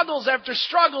struggles after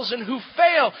struggles and who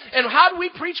fail. And how do we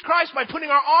preach Christ? By putting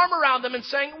our arm around them and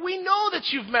saying, we know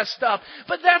that you've messed up,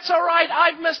 but that's all right.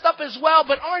 I've messed up as well,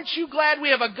 but aren't you glad we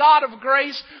have a God of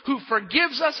grace who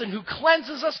forgives us and who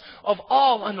cleanses us of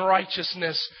all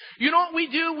unrighteousness? You know what we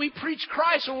do? We preach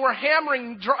Christ when we're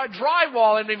hammering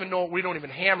drywall. I don't even know, we don't even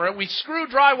hammer it. We screw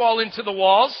drywall into the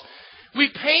walls. We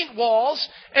paint walls,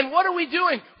 and what are we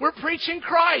doing? We're preaching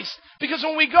Christ. Because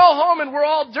when we go home and we're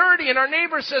all dirty and our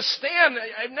neighbor says, Stan,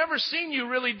 I've never seen you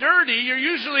really dirty. You're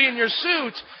usually in your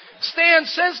suit. Stan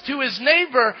says to his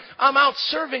neighbor, I'm out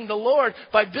serving the Lord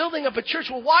by building up a church.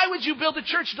 Well, why would you build a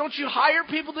church? Don't you hire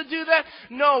people to do that?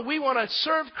 No, we want to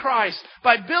serve Christ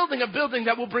by building a building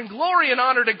that will bring glory and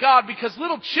honor to God, because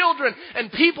little children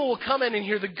and people will come in and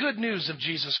hear the good news of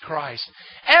Jesus Christ.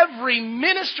 Every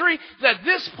ministry that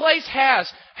this place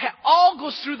has all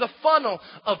goes through the funnel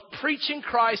of preaching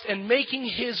Christ and making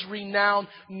His renown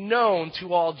known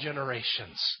to all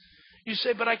generations. You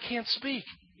say, but I can't speak.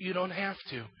 You don't have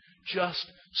to.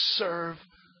 Just serve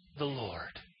the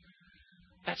Lord.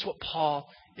 That's what Paul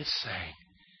is saying.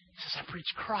 He says, I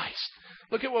preach Christ.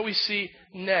 Look at what we see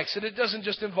next. And it doesn't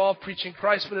just involve preaching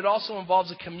Christ, but it also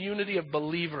involves a community of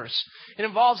believers. It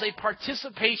involves a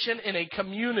participation in a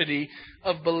community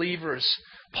of believers.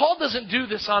 Paul doesn't do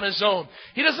this on his own.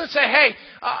 He doesn't say, hey,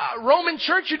 Roman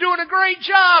church, you're doing a great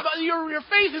job. Your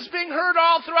faith is being heard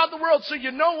all throughout the world. So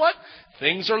you know what?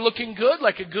 Things are looking good,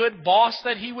 like a good boss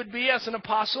that he would be as an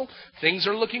apostle. Things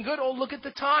are looking good. Oh, look at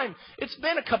the time. It's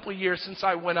been a couple of years since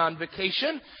I went on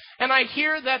vacation. And I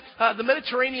hear that the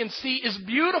Mediterranean Sea is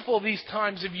beautiful these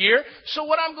times of year. So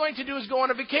what I'm going to do is go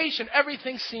on a vacation.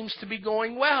 Everything seems to be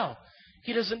going well.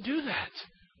 He doesn't do that.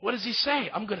 What does he say?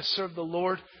 I'm going to serve the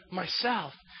Lord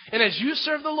myself. And as you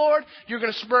serve the Lord, you're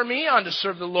going to spur me on to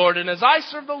serve the Lord. And as I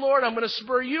serve the Lord, I'm going to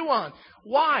spur you on.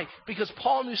 Why? Because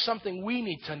Paul knew something we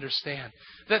need to understand.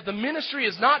 That the ministry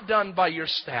is not done by your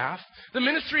staff. The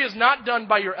ministry is not done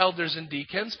by your elders and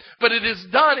deacons. But it is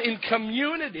done in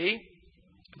community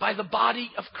by the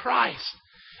body of Christ.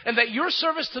 And that your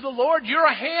service to the Lord, you're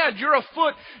a hand, you're a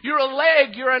foot, you're a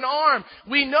leg, you're an arm.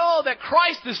 We know that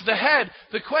Christ is the head.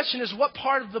 The question is, what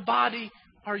part of the body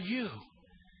are you?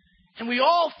 And we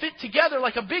all fit together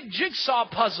like a big jigsaw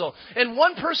puzzle. And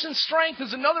one person's strength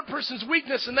is another person's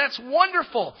weakness. And that's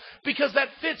wonderful because that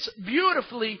fits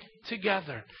beautifully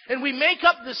together. And we make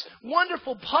up this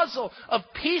wonderful puzzle of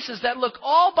pieces that look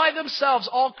all by themselves,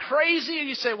 all crazy. And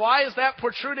you say, why is that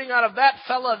protruding out of that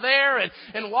fella there?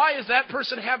 And why does that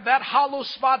person have that hollow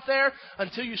spot there?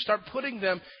 Until you start putting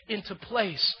them into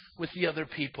place with the other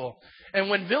people. And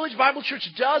when Village Bible Church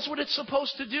does what it's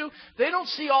supposed to do, they don't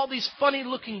see all these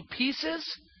funny-looking pieces.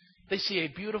 They see a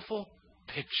beautiful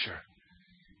picture.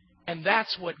 And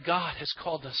that's what God has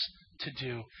called us to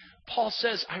do. Paul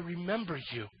says, I remember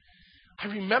you. I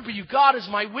remember you. God is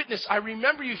my witness. I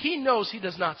remember you. He knows he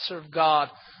does not serve God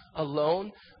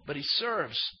alone, but he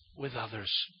serves with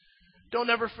others. Don't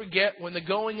ever forget when the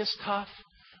going is tough,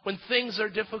 when things are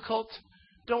difficult,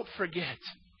 don't forget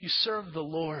you serve the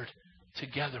Lord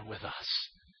together with us.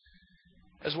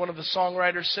 As one of the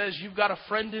songwriters says, you've got a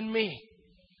friend in me.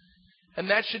 And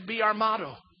that should be our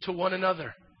motto to one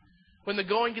another. When the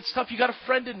going gets tough, you've got a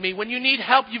friend in me. When you need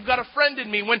help, you've got a friend in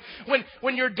me.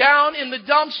 When you're down in the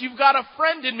dumps, you've got a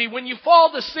friend in me. When you fall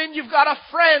to sin, you've got a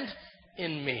friend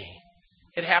in me.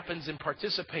 It happens in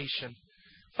participation.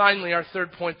 Finally, our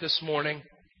third point this morning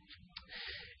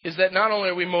is that not only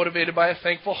are we motivated by a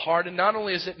thankful heart, and not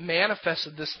only is it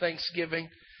manifested this thanksgiving,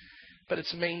 but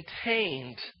it's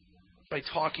maintained by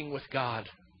talking with God.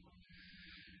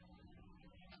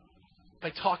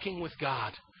 By talking with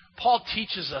God. Paul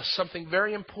teaches us something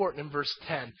very important in verse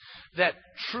 10, that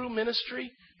true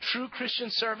ministry, true Christian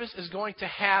service is going to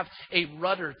have a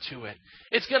rudder to it.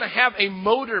 It's going to have a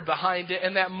motor behind it,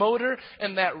 and that motor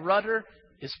and that rudder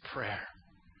is prayer.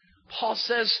 Paul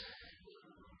says,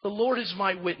 the Lord is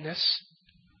my witness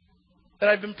that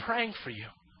I've been praying for you.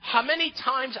 How many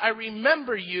times I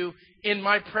remember you in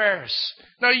my prayers.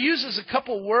 Now, he uses a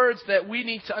couple words that we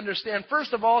need to understand.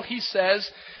 First of all, he says,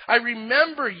 I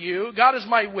remember you, God is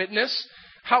my witness,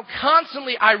 how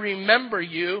constantly I remember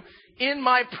you in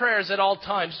my prayers at all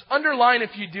times. Underline,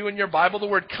 if you do in your Bible, the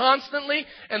word constantly,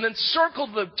 and then circle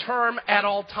the term at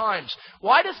all times.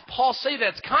 Why does Paul say that?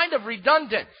 It's kind of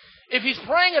redundant. If he's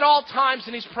praying at all times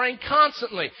and he's praying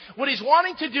constantly, what he's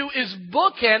wanting to do is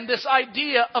bookend this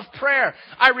idea of prayer.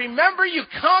 I remember you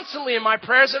constantly in my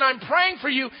prayers, and I'm praying for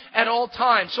you at all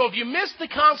times. So if you miss the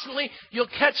constantly, you'll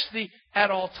catch the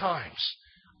at all times.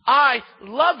 I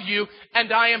love you,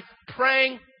 and I am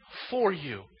praying for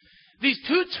you. These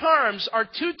two terms are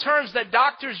two terms that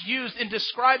doctors used in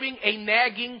describing a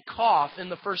nagging cough in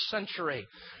the first century.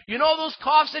 You know those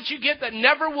coughs that you get that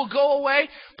never will go away?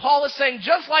 Paul is saying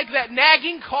just like that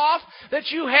nagging cough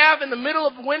that you have in the middle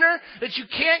of winter that you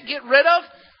can't get rid of,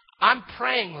 I'm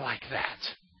praying like that.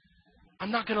 I'm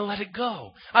not going to let it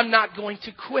go. I'm not going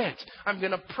to quit. I'm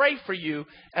going to pray for you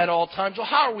at all times. Well,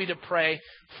 how are we to pray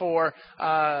for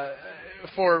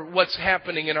what's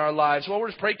happening in our lives? Well, we're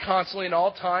to pray constantly in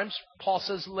all times. Paul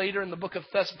says later in the book of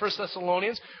 1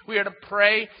 Thessalonians, we are to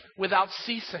pray without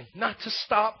ceasing, not to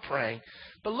stop praying.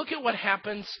 But look at what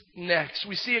happens next.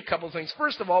 We see a couple of things.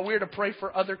 First of all, we're to pray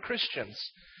for other Christians.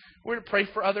 We're to pray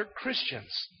for other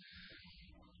Christians.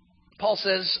 Paul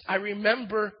says, I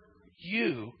remember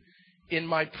you in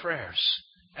my prayers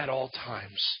at all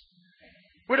times.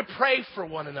 We're to pray for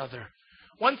one another.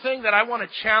 One thing that I want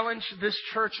to challenge this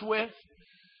church with,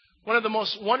 one of the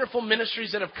most wonderful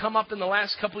ministries that have come up in the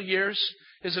last couple of years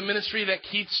is a ministry that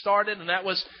Keith started, and that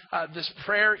was this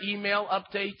prayer email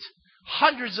update.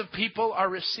 Hundreds of people are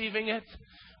receiving it.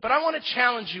 But I want to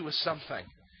challenge you with something.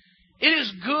 It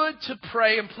is good to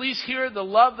pray, and please hear the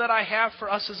love that I have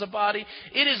for us as a body.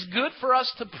 It is good for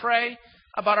us to pray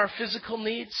about our physical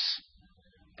needs,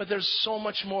 but there's so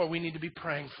much more we need to be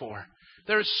praying for.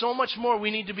 There's so much more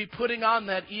we need to be putting on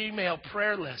that email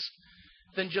prayer list.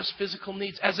 than just physical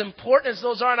needs. As important as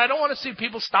those are, and I don't want to see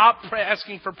people stop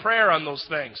asking for prayer on those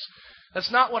things.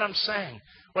 That's not what I'm saying.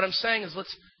 What I'm saying is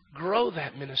let's grow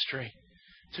that ministry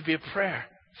to be a prayer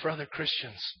for other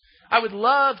Christians. I would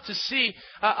love to see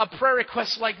a prayer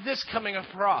request like this coming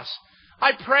across.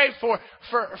 I pray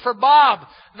for Bob,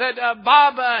 that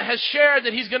Bob has shared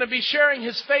that he's going to be sharing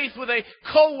his faith with a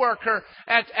coworker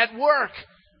at work.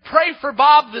 Pray for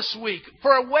Bob this week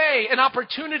for a way, an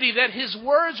opportunity that his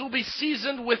words will be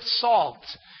seasoned with salt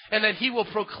and that he will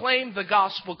proclaim the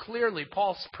gospel clearly.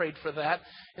 Paul prayed for that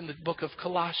in the book of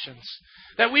Colossians.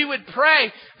 That we would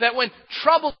pray that when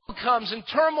trouble comes and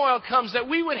turmoil comes, that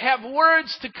we would have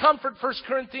words to comfort 1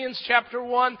 Corinthians chapter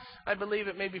 1. I believe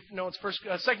it may be, no, it's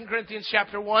 2 Corinthians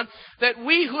chapter 1. That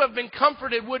we who have been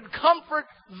comforted would comfort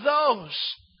those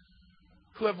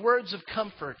who have words of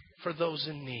comfort for those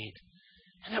in need.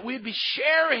 And that we'd be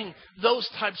sharing those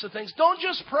types of things. Don't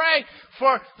just pray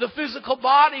for the physical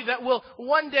body that will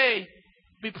one day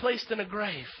be placed in a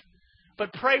grave,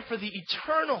 but pray for the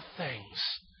eternal things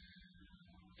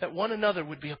that one another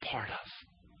would be a part of.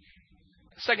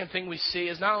 The second thing we see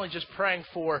is not only just praying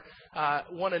for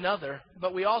one another,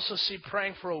 but we also see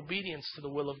praying for obedience to the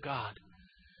will of God.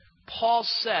 Paul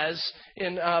says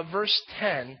in verse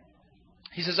 10,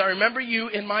 he says, I remember you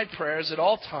in my prayers at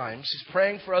all times. He's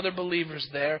praying for other believers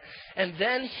there. And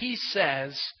then he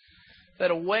says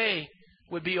that a way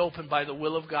would be opened by the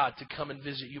will of God to come and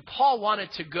visit you. Paul wanted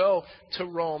to go to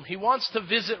Rome. He wants to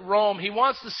visit Rome. He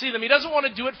wants to see them. He doesn't want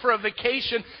to do it for a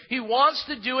vacation. He wants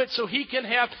to do it so he can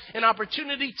have an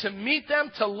opportunity to meet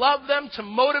them, to love them, to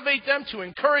motivate them, to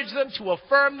encourage them, to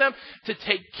affirm them, to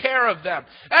take care of them.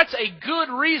 That's a good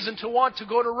reason to want to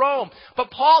go to Rome.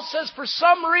 But Paul says, for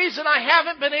some reason I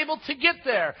haven't been able to get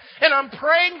there. And I'm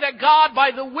praying that God,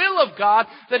 by the will of God,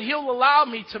 that He'll allow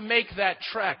me to make that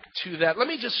trek to that. Let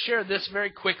me just share this very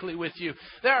quickly with you.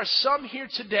 There are some here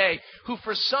today who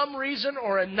for some reason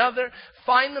or another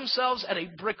find themselves at a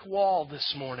brick wall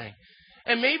this morning.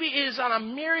 And maybe it is on a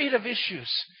myriad of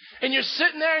issues. And you're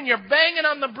sitting there and you're banging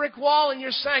on the brick wall and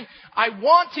you're saying, I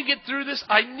want to get through this.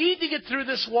 I need to get through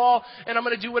this wall and I'm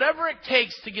going to do whatever it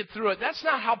takes to get through it. That's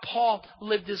not how Paul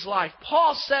lived his life.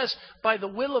 Paul says by the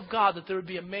will of God that there would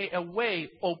be a way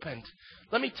opened.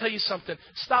 Let me tell you something.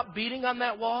 Stop beating on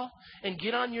that wall and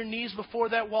get on your knees before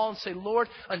that wall and say, Lord,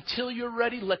 until you're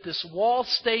ready, let this wall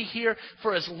stay here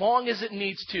for as long as it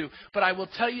needs to. But I will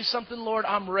tell you something, Lord,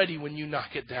 I'm ready when you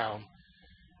knock it down.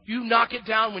 You knock it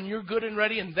down when you're good and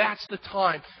ready, and that's the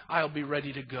time I'll be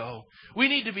ready to go. We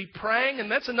need to be praying, and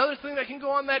that's another thing that can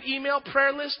go on that email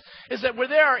prayer list, is that where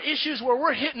there are issues where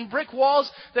we're hitting brick walls,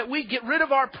 that we get rid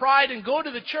of our pride and go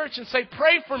to the church and say,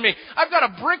 pray for me. I've got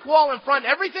a brick wall in front.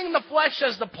 Everything in the flesh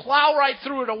says to plow right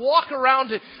through it, to walk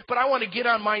around it, but I want to get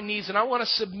on my knees, and I want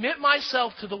to submit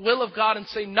myself to the will of God and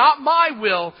say, not my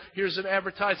will. Here's an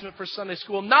advertisement for Sunday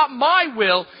school. Not my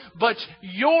will, but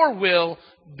your will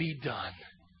be done.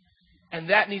 And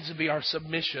that needs to be our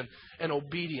submission and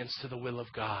obedience to the will of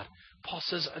God. Paul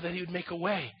says that He would make a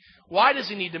way. Why does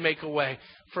He need to make a way?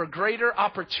 For greater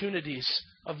opportunities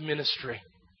of ministry.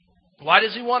 Why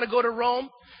does He want to go to Rome?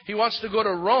 He wants to go to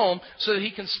Rome so that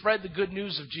He can spread the good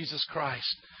news of Jesus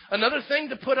Christ. Another thing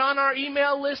to put on our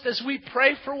email list as we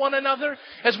pray for one another,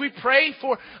 as we pray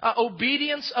for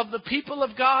obedience of the people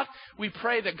of God, we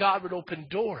pray that God would open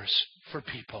doors for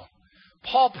people.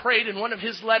 Paul prayed in one of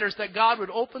his letters that God would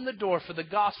open the door for the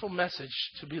gospel message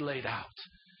to be laid out.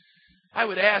 I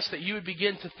would ask that you would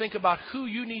begin to think about who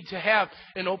you need to have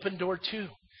an open door to.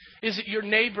 Is it your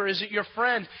neighbor? Is it your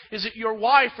friend? Is it your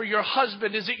wife or your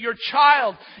husband? Is it your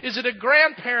child? Is it a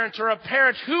grandparent or a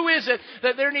parent? Who is it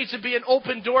that there needs to be an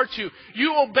open door to?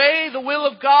 You obey the will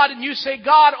of God and you say,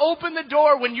 God, open the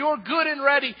door when you're good and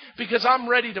ready, because I'm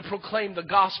ready to proclaim the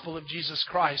gospel of Jesus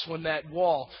Christ when that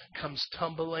wall comes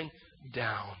tumbling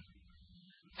down.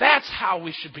 That's how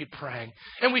we should be praying.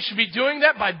 And we should be doing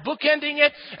that by bookending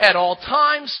it at all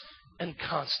times and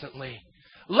constantly.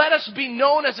 Let us be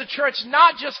known as a church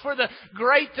not just for the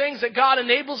great things that God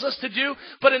enables us to do,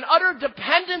 but an utter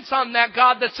dependence on that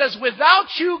God that says, without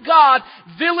you, God,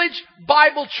 Village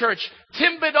Bible Church,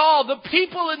 Tim Badal, the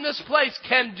people in this place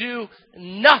can do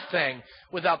nothing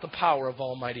without the power of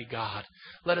Almighty God.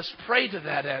 Let us pray to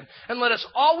that end. And let us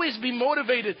always be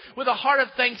motivated with a heart of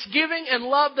thanksgiving and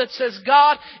love that says,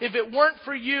 God, if it weren't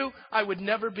for you, I would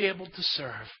never be able to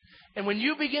serve. And when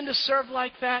you begin to serve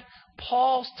like that,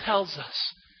 Paul tells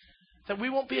us that we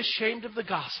won't be ashamed of the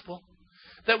gospel,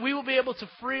 that we will be able to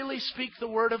freely speak the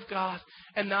word of God.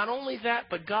 And not only that,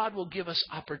 but God will give us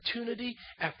opportunity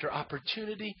after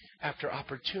opportunity after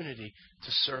opportunity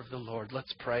to serve the Lord.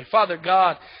 Let's pray. Father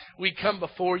God, we come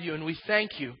before you and we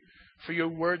thank you for your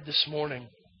word this morning.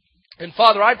 And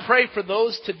Father, I pray for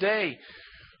those today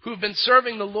who've been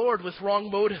serving the Lord with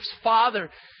wrong motives. Father,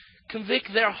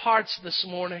 convict their hearts this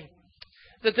morning,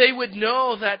 that they would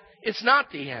know that it's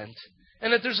not the end,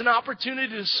 and that there's an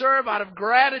opportunity to serve out of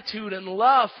gratitude and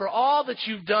love for all that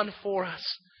you've done for us.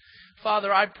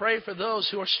 Father, I pray for those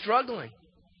who are struggling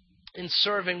in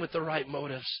serving with the right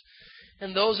motives,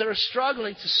 and those that are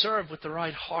struggling to serve with the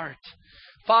right heart.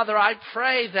 Father, I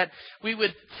pray that we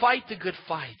would fight the good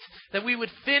fight, that we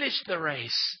would finish the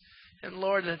race, and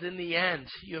Lord, that in the end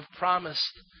you have promised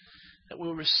that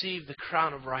we'll receive the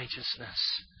crown of righteousness.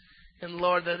 And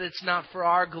Lord, that it's not for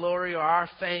our glory or our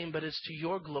fame, but it's to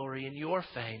your glory and your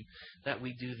fame that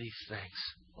we do these things.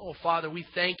 Oh, Father, we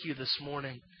thank you this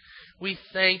morning. We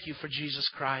thank you for Jesus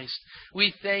Christ.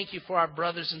 We thank you for our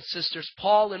brothers and sisters.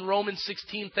 Paul in Romans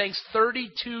 16 thanks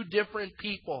 32 different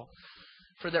people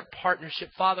for their partnership.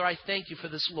 Father, I thank you for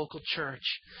this local church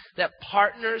that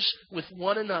partners with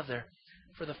one another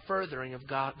for the furthering of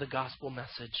God, the gospel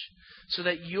message, so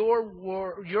that your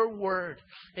word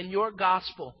and your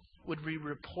gospel would be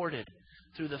reported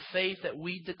through the faith that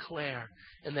we declare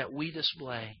and that we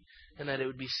display, and that it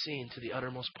would be seen to the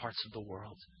uttermost parts of the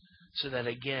world, so that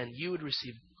again you would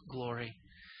receive glory,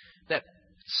 that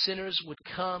sinners would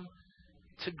come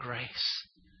to grace,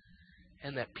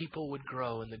 and that people would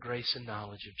grow in the grace and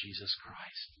knowledge of Jesus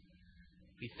Christ.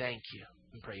 We thank you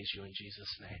and praise you in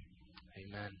Jesus' name.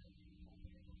 Amen.